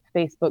private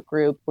Facebook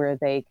group where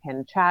they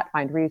can chat,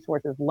 find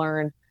resources,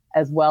 learn,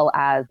 as well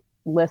as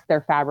list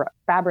their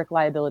fabric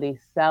liability,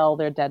 sell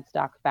their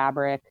Deadstock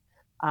fabric,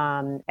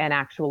 and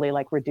actually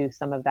like reduce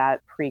some of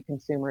that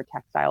pre-consumer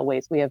textile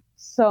waste. We have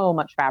so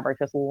much fabric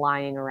just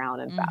lying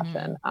around in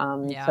fashion.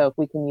 So if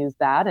we can use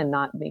that and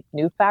not make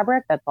new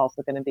fabric, that's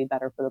also going to be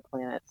better for the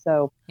planet.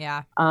 So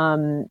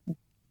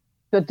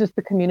but just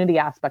the community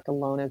aspect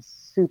alone is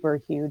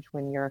super huge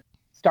when you're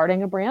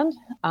starting a brand,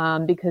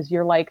 because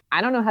you're like,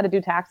 I don't know how to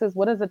do taxes.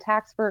 What is a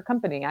tax for a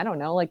company? I don't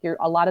know. Like,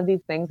 a lot of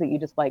these things that you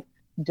just like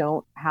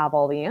don't have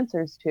all the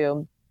answers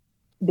to.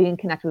 Being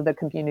connected with a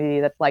community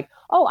that's like,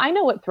 oh, I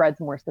know what thread's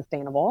more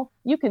sustainable.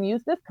 You can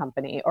use this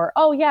company. Or,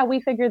 oh yeah, we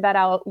figured that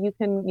out. You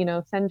can,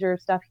 send your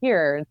stuff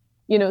here.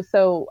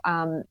 So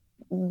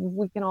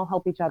we can all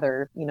help each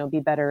other,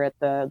 be better at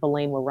the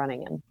lane we're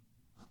running in.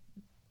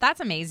 That's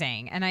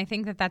amazing. And I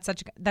think that's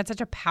such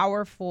a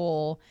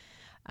powerful,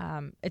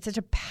 it's such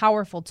a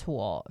powerful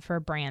tool for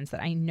brands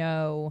that I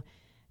know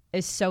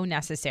is so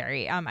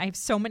necessary. I have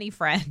so many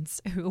friends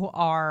who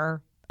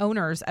are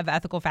owners of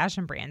ethical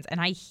fashion brands, and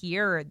I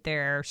hear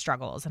their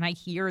struggles and I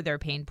hear their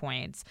pain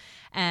points,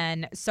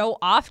 and so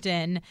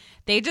often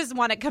they just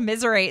want to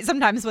commiserate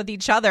sometimes with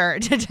each other,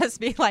 to just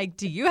be like,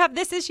 do you have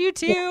this issue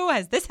too? Yeah.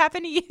 Has this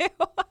happened to you?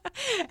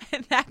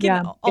 And that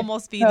can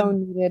almost be so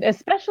needed,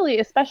 especially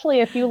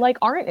if you like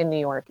aren't in New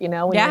York, when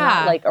you're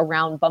not like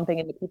around bumping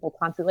into people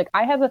constantly. Like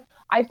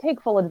I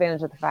take full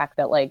advantage of the fact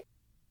that, like,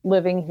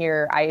 living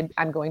here,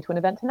 I'm going to an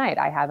event tonight.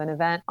 I have an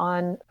event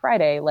on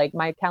Friday. Like,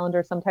 my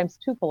calendar is sometimes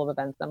too full of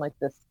events. I'm like,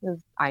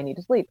 I need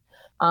to sleep.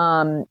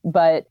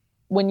 But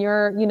when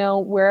you're,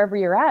 wherever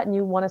you're at and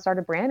you want to start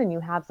a brand and you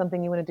have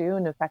something you want to do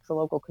and affects a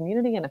local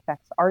community and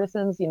affects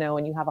artisans,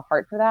 and you have a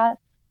heart for that,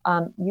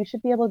 you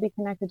should be able to be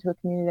connected to a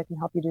community that can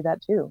help you do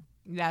that too.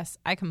 Yes,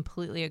 I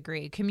completely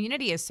agree.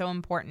 Community is so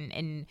important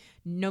in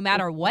no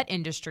matter what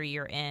industry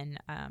you're in.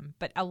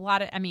 But a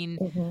lot of,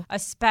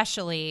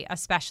 especially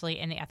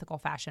in the ethical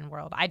fashion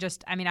world. I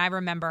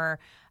remember,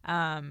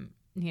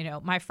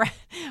 my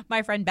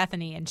friend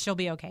Bethany, and she'll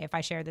be okay if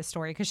I share this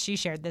story because she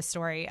shared this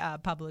story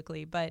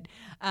publicly. But,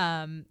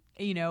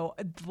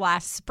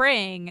 last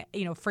spring,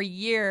 for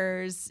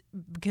years,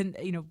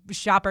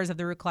 shoppers of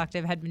the Root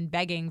Collective had been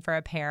begging for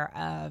a pair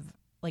of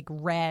like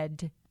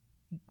red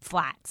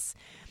flats.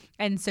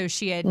 And so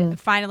she had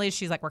finally,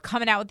 she's like, we're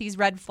coming out with these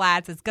red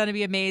flats. It's going to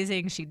be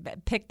amazing. She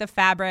picked the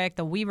fabric.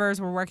 The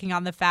weavers were working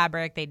on the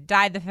fabric. They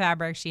dyed the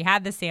fabric. She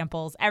had the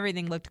samples.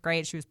 Everything looked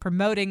great. She was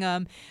promoting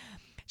them.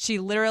 She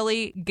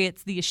literally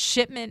gets the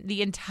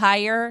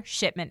entire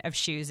shipment of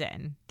shoes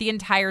in, the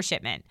entire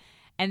shipment.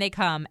 And they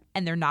come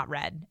and they're not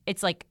red.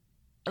 It's like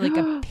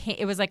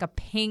it was like a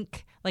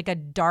pink, like a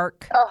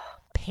dark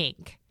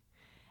pink.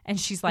 And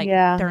she's like,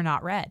 they're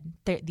not red.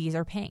 These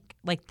are pink.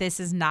 Like, this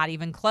is not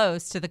even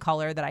close to the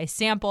color that I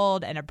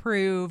sampled and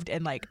approved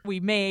and like we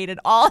made and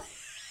all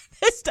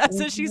this stuff.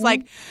 So she's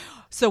like,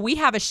 so we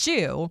have a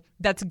shoe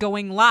that's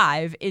going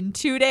live in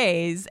 2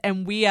 days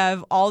and we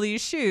have all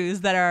these shoes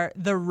that are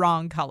the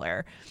wrong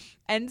color.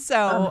 And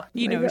so,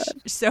 gosh.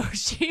 so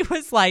she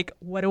was like,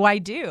 what do I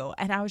do?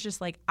 And I was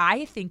just like,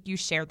 I think you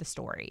share the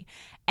story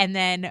and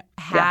then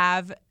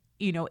have,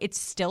 it's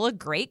still a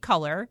great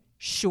color.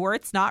 Sure,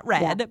 it's not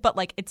red, but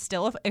like it's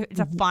still it's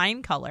a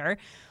fine color.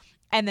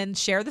 And then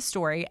share the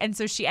story. And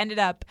so she ended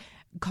up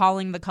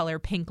calling the color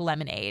pink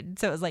lemonade.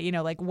 So it was like,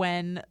 like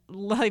when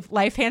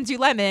life hands you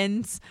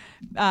lemons,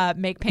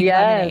 make pink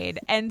lemonade.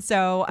 And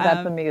so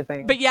that's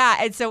amazing. But yeah,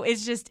 and so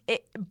it's just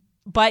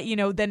but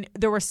then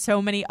there were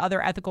so many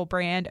other ethical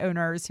brand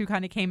owners who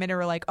kind of came in and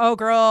were like, oh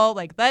girl,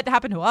 like that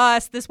happened to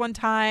us this one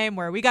time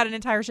where we got an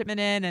entire shipment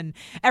in and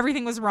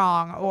everything was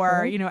wrong,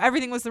 or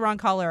everything was the wrong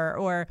color,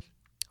 or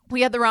we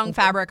had the wrong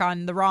fabric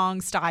on the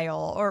wrong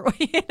style, or,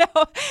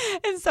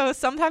 and so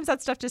sometimes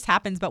that stuff just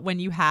happens. But when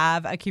you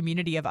have a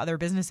community of other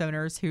business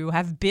owners who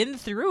have been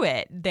through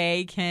it,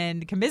 they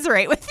can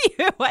commiserate with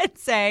you and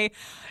say,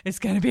 it's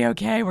going to be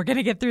okay. We're going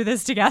to get through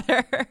this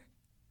together.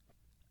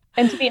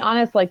 And to be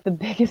honest, like the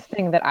biggest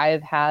thing that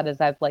I've had as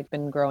I've like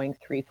been growing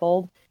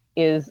Threefold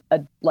is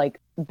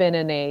been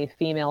in a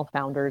female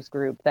founders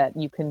group that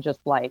you can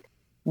just like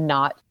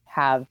not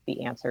have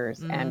the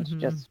answers and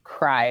just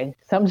cry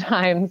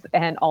sometimes,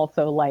 and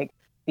also like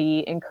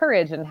be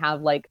encouraged and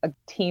have like a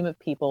team of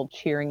people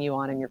cheering you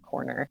on in your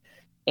corner.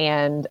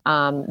 And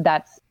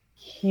that's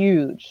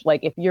huge.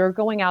 Like if you're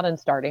going out and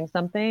starting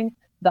something,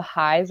 the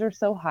highs are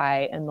so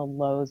high and the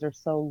lows are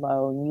so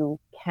low. You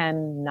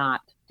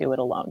cannot do it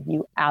alone.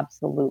 You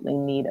absolutely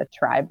need a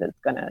tribe that's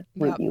going to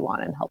root you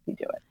on and help you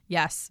do it.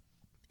 Yes.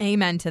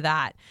 Amen to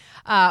that.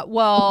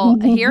 Well,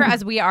 here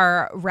as we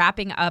are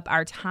wrapping up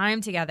our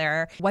time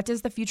together, what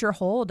does the future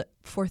hold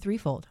for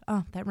Threefold?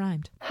 Oh, that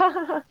rhymed.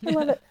 I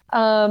love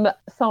it.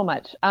 So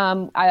much.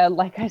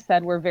 Like I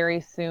said, we're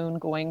very soon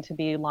going to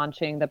be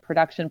launching the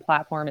production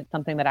platform. It's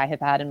something that I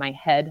have had in my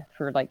head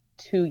for like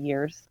 2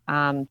 years.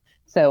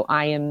 So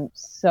I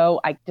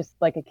just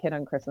like a kid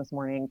on Christmas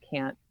morning,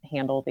 can't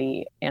handle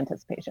the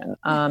anticipation.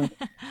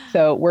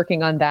 So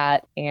working on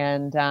that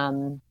and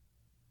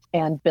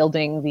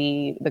building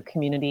the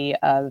community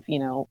of,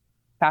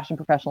 fashion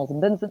professionals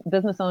and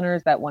business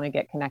owners that want to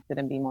get connected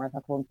and be more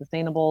ethical and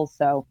sustainable.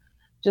 So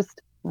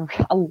just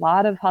a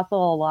lot of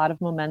hustle, a lot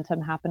of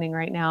momentum happening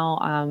right now.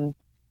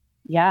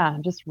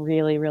 I'm just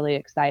really, really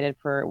excited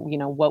for,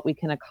 what we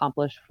can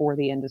accomplish for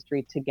the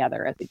industry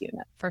together as a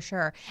unit. For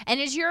sure.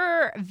 And is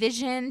your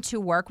vision to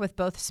work with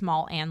both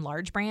small and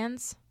large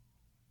brands?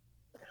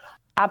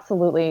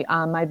 Absolutely.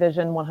 My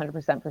vision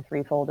 100% for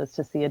Threefold is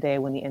to see a day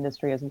when the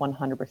industry is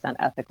 100%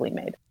 ethically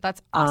made.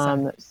 That's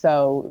awesome.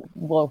 So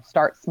we'll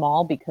start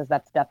small because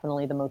that's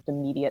definitely the most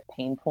immediate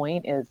pain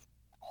point is,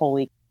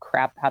 holy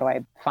crap, how do I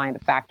find a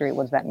factory?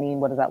 What does that mean?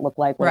 What does that look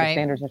like? What are the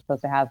standards they're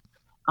supposed to have?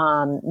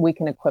 We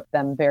can equip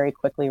them very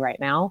quickly right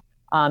now.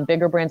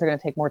 Bigger brands are going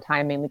to take more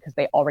time, mainly because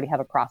they already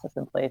have a process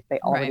in place. They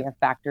already have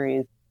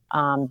factories.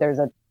 There's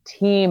a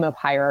team of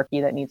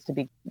hierarchy that needs to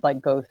be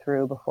go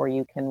through before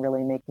you can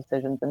really make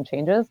decisions and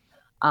changes.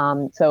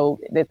 So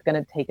it's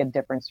going to take a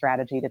different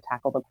strategy to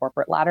tackle the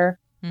corporate ladder.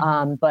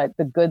 But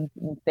the good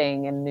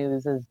thing and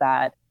news is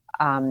that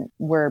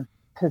we're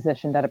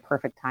positioned at a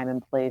perfect time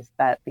and place,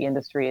 that the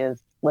industry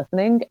is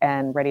listening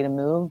and ready to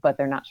move, but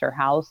they're not sure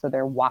how. So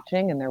they're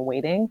watching and they're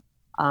waiting.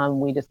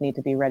 We just need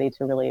to be ready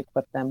to really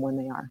equip them when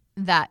they are.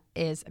 That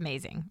is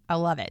amazing. I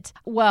love it.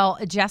 Well,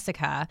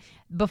 Jessica,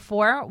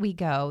 before we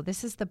go,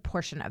 this is the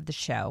portion of the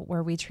show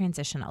where we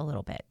transition a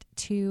little bit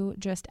to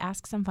just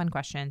ask some fun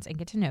questions and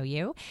get to know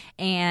you.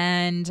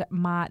 And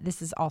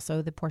this is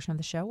also the portion of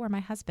the show where my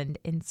husband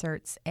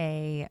inserts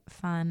a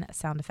fun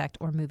sound effect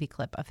or movie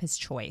clip of his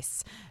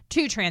choice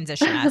to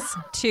transition us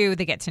to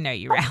the get to know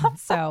you round.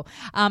 So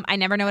I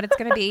never know what it's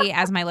going to be,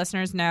 as my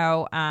listeners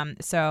know.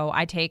 So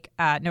I take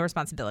no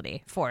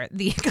responsibility for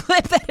the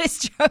clip that is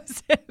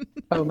chosen.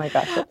 Oh my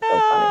gosh, that's so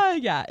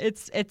funny. Yeah,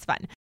 it's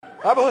fun.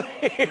 I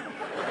believe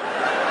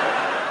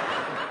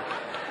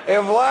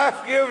if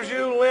life gives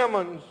you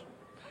lemons,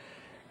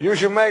 you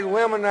should make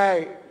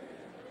lemonade.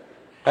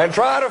 And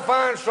try to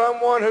find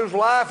someone whose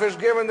life has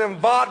given them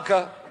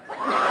vodka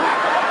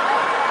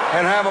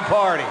and have a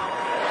party.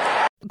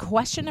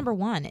 Question number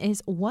 1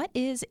 is, what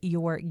is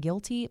your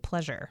guilty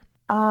pleasure?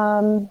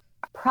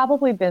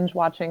 Probably binge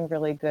watching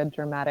really good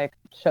dramatic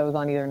shows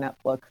on either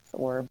Netflix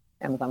or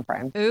Amazon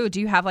Prime. Ooh, do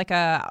you have like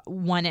a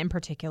one in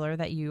particular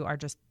that you are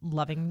just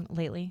loving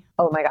lately?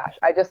 Oh my gosh,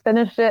 I just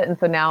finished it. And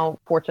so now,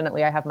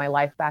 fortunately, I have my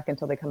life back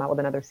until they come out with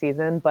another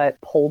season.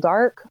 But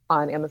Poldark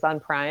on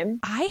Amazon Prime.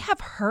 I have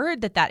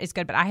heard that is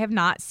good, but I have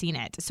not seen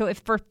it. So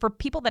if for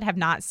people that have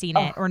not seen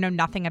it or know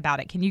nothing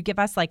about it, can you give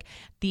us like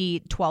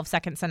the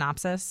 12-second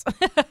synopsis?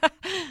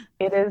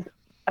 It is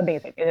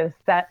amazing. It is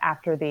set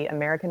after the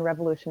American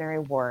Revolutionary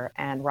War,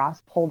 and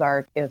Ross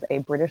Poldark is a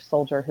British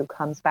soldier who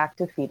comes back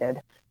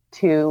defeated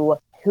to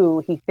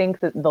who he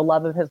thinks is the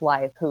love of his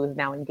life, who is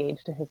now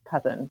engaged to his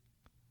cousin.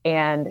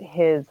 And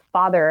his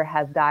father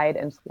has died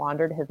and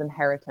squandered his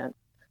inheritance.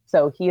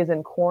 So he is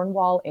in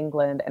Cornwall,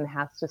 England, and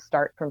has to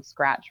start from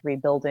scratch,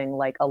 rebuilding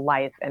like a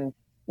life. And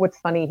what's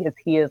funny is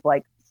he is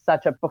like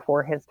such a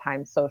before his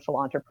time social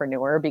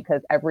entrepreneur,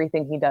 because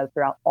everything he does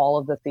throughout all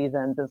of the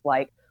seasons is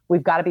like,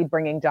 we've got to be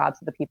bringing jobs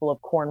to the people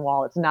of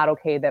Cornwall. It's not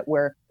okay that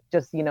we're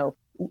just,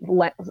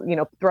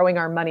 throwing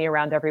our money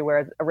around everywhere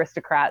as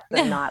aristocrats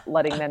and not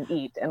letting them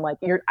eat. And like,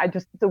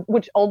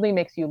 which only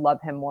makes you love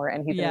him more.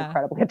 And he's an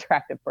incredibly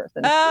attractive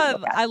person.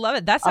 I love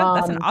it. That's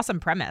an awesome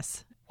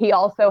premise. He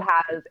also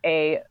has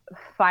a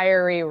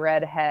fiery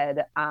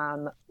redhead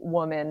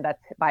woman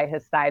that's by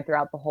his side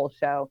throughout the whole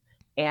show.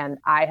 And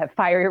I have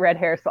fiery red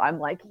hair, so I'm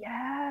like,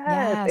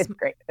 yes. It's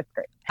great. It's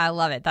great. I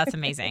love it. That's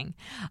amazing.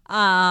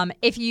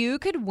 If you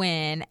could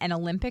win an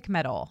Olympic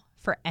medal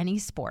for any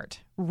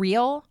sport,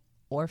 real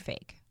or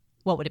fake,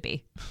 what would it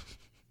be?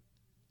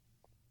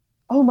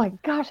 Oh my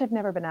gosh, I've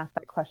never been asked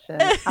that question.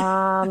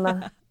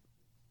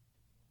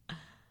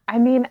 I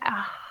mean,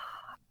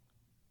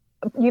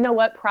 you know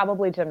what?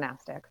 Probably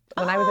gymnastics.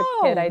 When I was a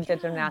kid, I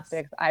did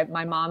gymnastics.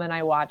 My mom and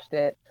I watched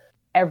it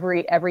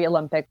every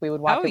Olympic. We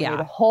would watch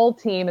the whole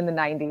team in the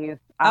 90s.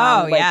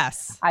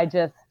 Yes.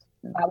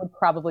 That would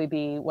probably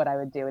be what I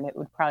would do. And it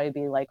would probably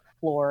be like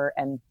floor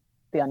and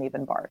the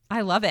uneven bars.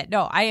 I love it.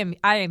 No, I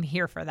am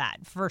here for that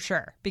for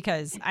sure.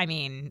 Because I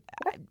mean,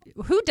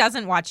 who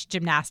doesn't watch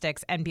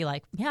gymnastics and be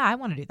like, yeah, I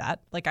want to do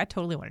that. Like, I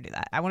totally want to do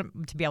that. I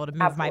want to be able to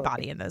move my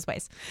body in those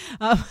ways.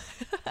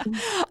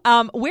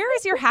 Where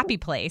is your happy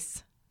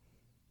place?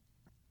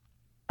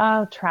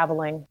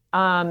 Traveling,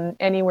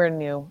 anywhere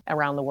new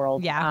around the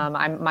world. Yeah.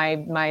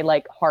 My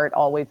like heart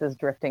always is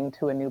drifting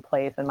to a new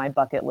place, and my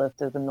bucket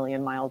list is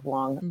 1,000,000 miles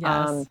long.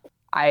 Yes.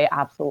 I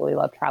absolutely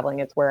love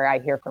traveling. It's where I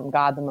hear from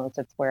God the most.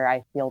 It's where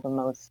I feel the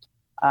most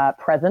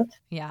present.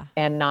 Yeah.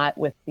 And not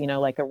with,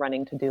 like a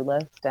running to-do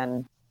list,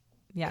 and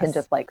can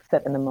just like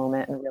sit in the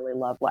moment and really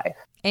love life.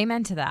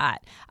 Amen to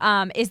that.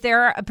 Is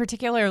there a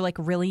particular like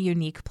really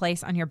unique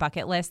place on your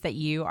bucket list that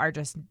you are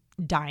just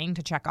dying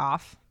to check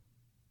off?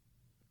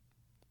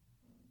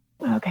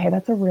 Okay,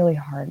 that's a really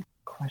hard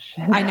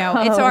question. I know.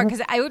 It's hard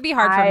because it would be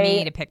hard for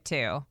me to pick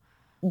too.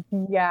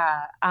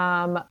 Yeah.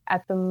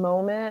 At the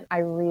moment, I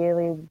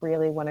really,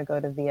 really want to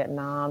go to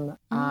Vietnam.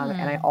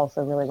 And I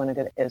also really want to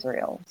go to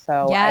Israel.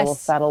 So I will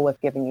settle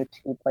with giving you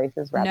 2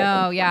 places rather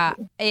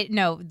than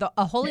 20.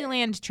 A Holy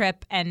Land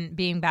trip and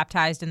being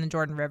baptized in the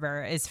Jordan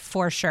River is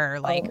for sure,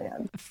 like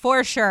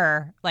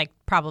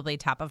probably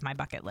top of my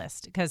bucket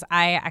list, because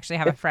I actually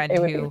have a friend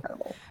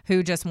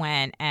who just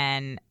went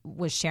and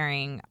was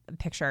sharing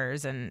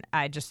pictures, and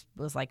I just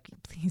was like,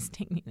 please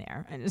take me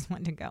there. I just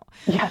want to go.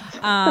 Yes.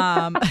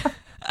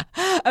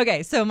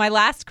 Okay, so my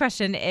last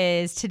question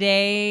is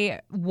today,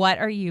 what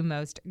are you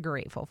most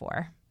grateful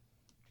for?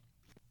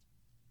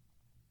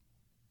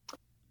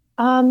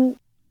 I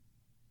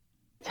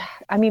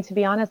mean, to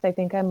be honest, I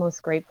think I'm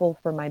most grateful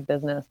for my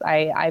business.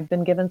 I've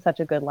been given such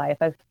a good life.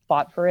 I've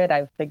fought for it.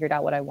 I've figured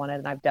out what I wanted,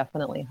 and I've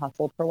definitely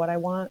hustled for what I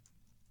want.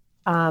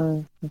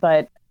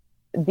 But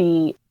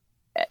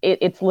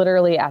it's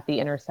literally at the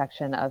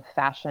intersection of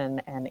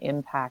fashion and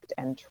impact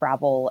and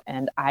travel.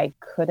 And I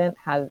couldn't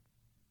have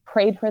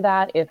prayed for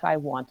that if I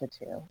wanted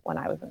to when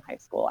I was in high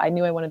school. I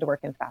knew I wanted to work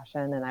in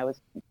fashion, and I was,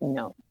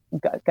 going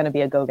to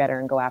be a go-getter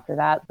and go after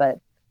that. But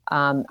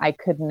I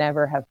could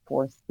never have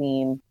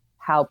foreseen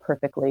how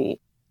perfectly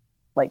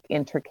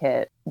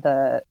intricate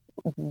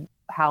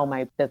how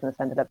my business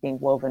ended up being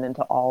woven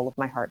into all of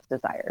my heart's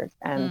desires.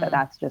 And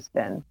that's just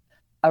been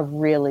a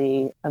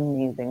really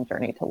amazing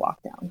journey to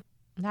walk down.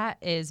 That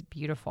is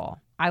beautiful.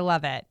 I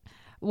love it.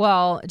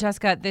 Well,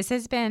 Jessica, this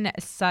has been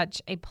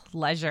such a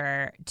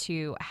pleasure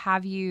to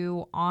have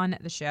you on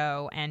the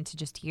show and to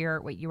just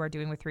hear what you are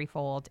doing with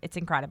Threefold. It's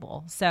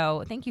incredible.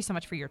 So thank you so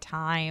much for your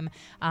time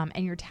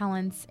and your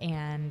talents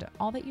and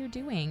all that you're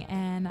doing.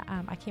 And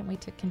I can't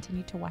wait to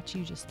continue to watch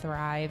you just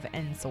thrive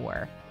and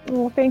soar.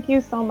 Well, thank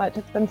you so much.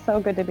 It's been so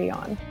good to be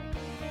on.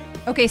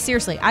 Okay,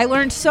 seriously, I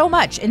learned so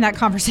much in that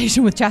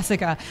conversation with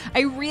Jessica.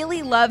 I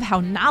really love how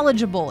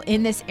knowledgeable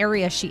in this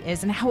area she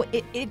is, and how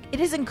it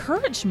has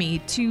encouraged me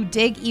to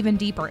dig even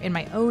deeper in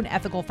my own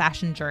ethical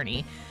fashion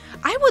journey.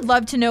 I would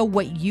love to know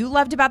what you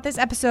loved about this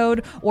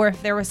episode, or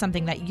if there was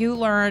something that you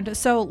learned.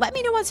 So let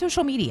me know on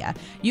social media.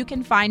 You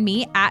can find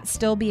me at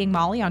Still Being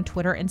Molly on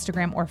Twitter,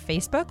 Instagram, or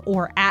Facebook,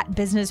 or at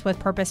Business with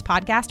Purpose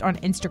Podcast on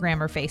Instagram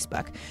or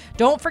Facebook.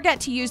 Don't forget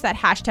to use that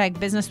hashtag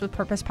Business with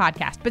Purpose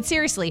Podcast. But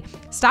seriously,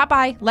 stop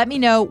by, let me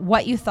know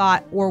what you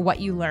thought or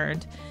what you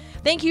learned.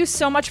 Thank you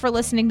so much for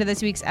listening to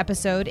this week's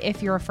episode.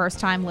 If you're a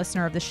first-time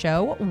listener of the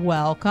show,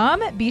 welcome.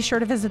 Be sure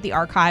to visit the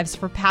archives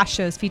for past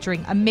shows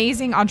featuring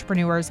amazing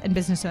entrepreneurs and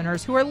business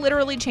owners who are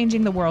literally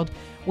changing the world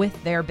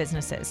with their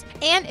businesses.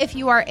 And if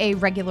you are a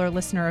regular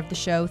listener of the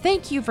show,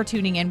 thank you for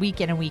tuning in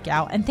and week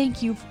out, and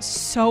thank you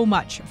so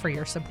much for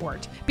your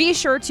support. Be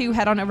sure to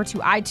head on over to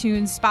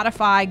iTunes,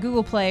 Spotify,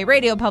 Google Play,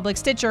 Radio Public,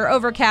 Stitcher,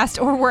 Overcast,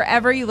 or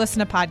wherever you listen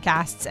to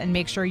podcasts, and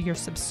make sure you're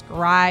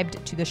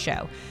subscribed to the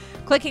show.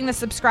 Clicking the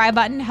subscribe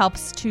button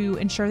helps to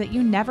ensure that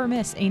you never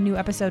miss a new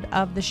episode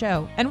of the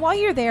show. And while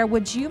you're there,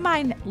 would you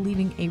mind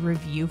leaving a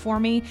review for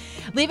me?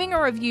 Leaving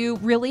a review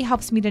really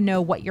helps me to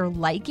know what you're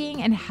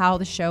liking and how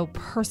the show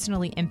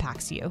personally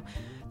impacts you.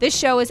 This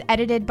show is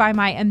edited by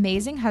my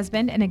amazing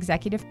husband and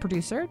executive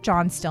producer,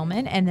 John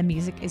Stillman, and the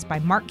music is by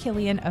Mark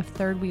Killian of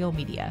Third Wheel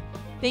Media.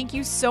 Thank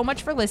you so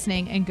much for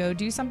listening, and go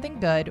do something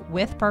good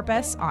with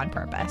purpose on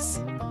purpose.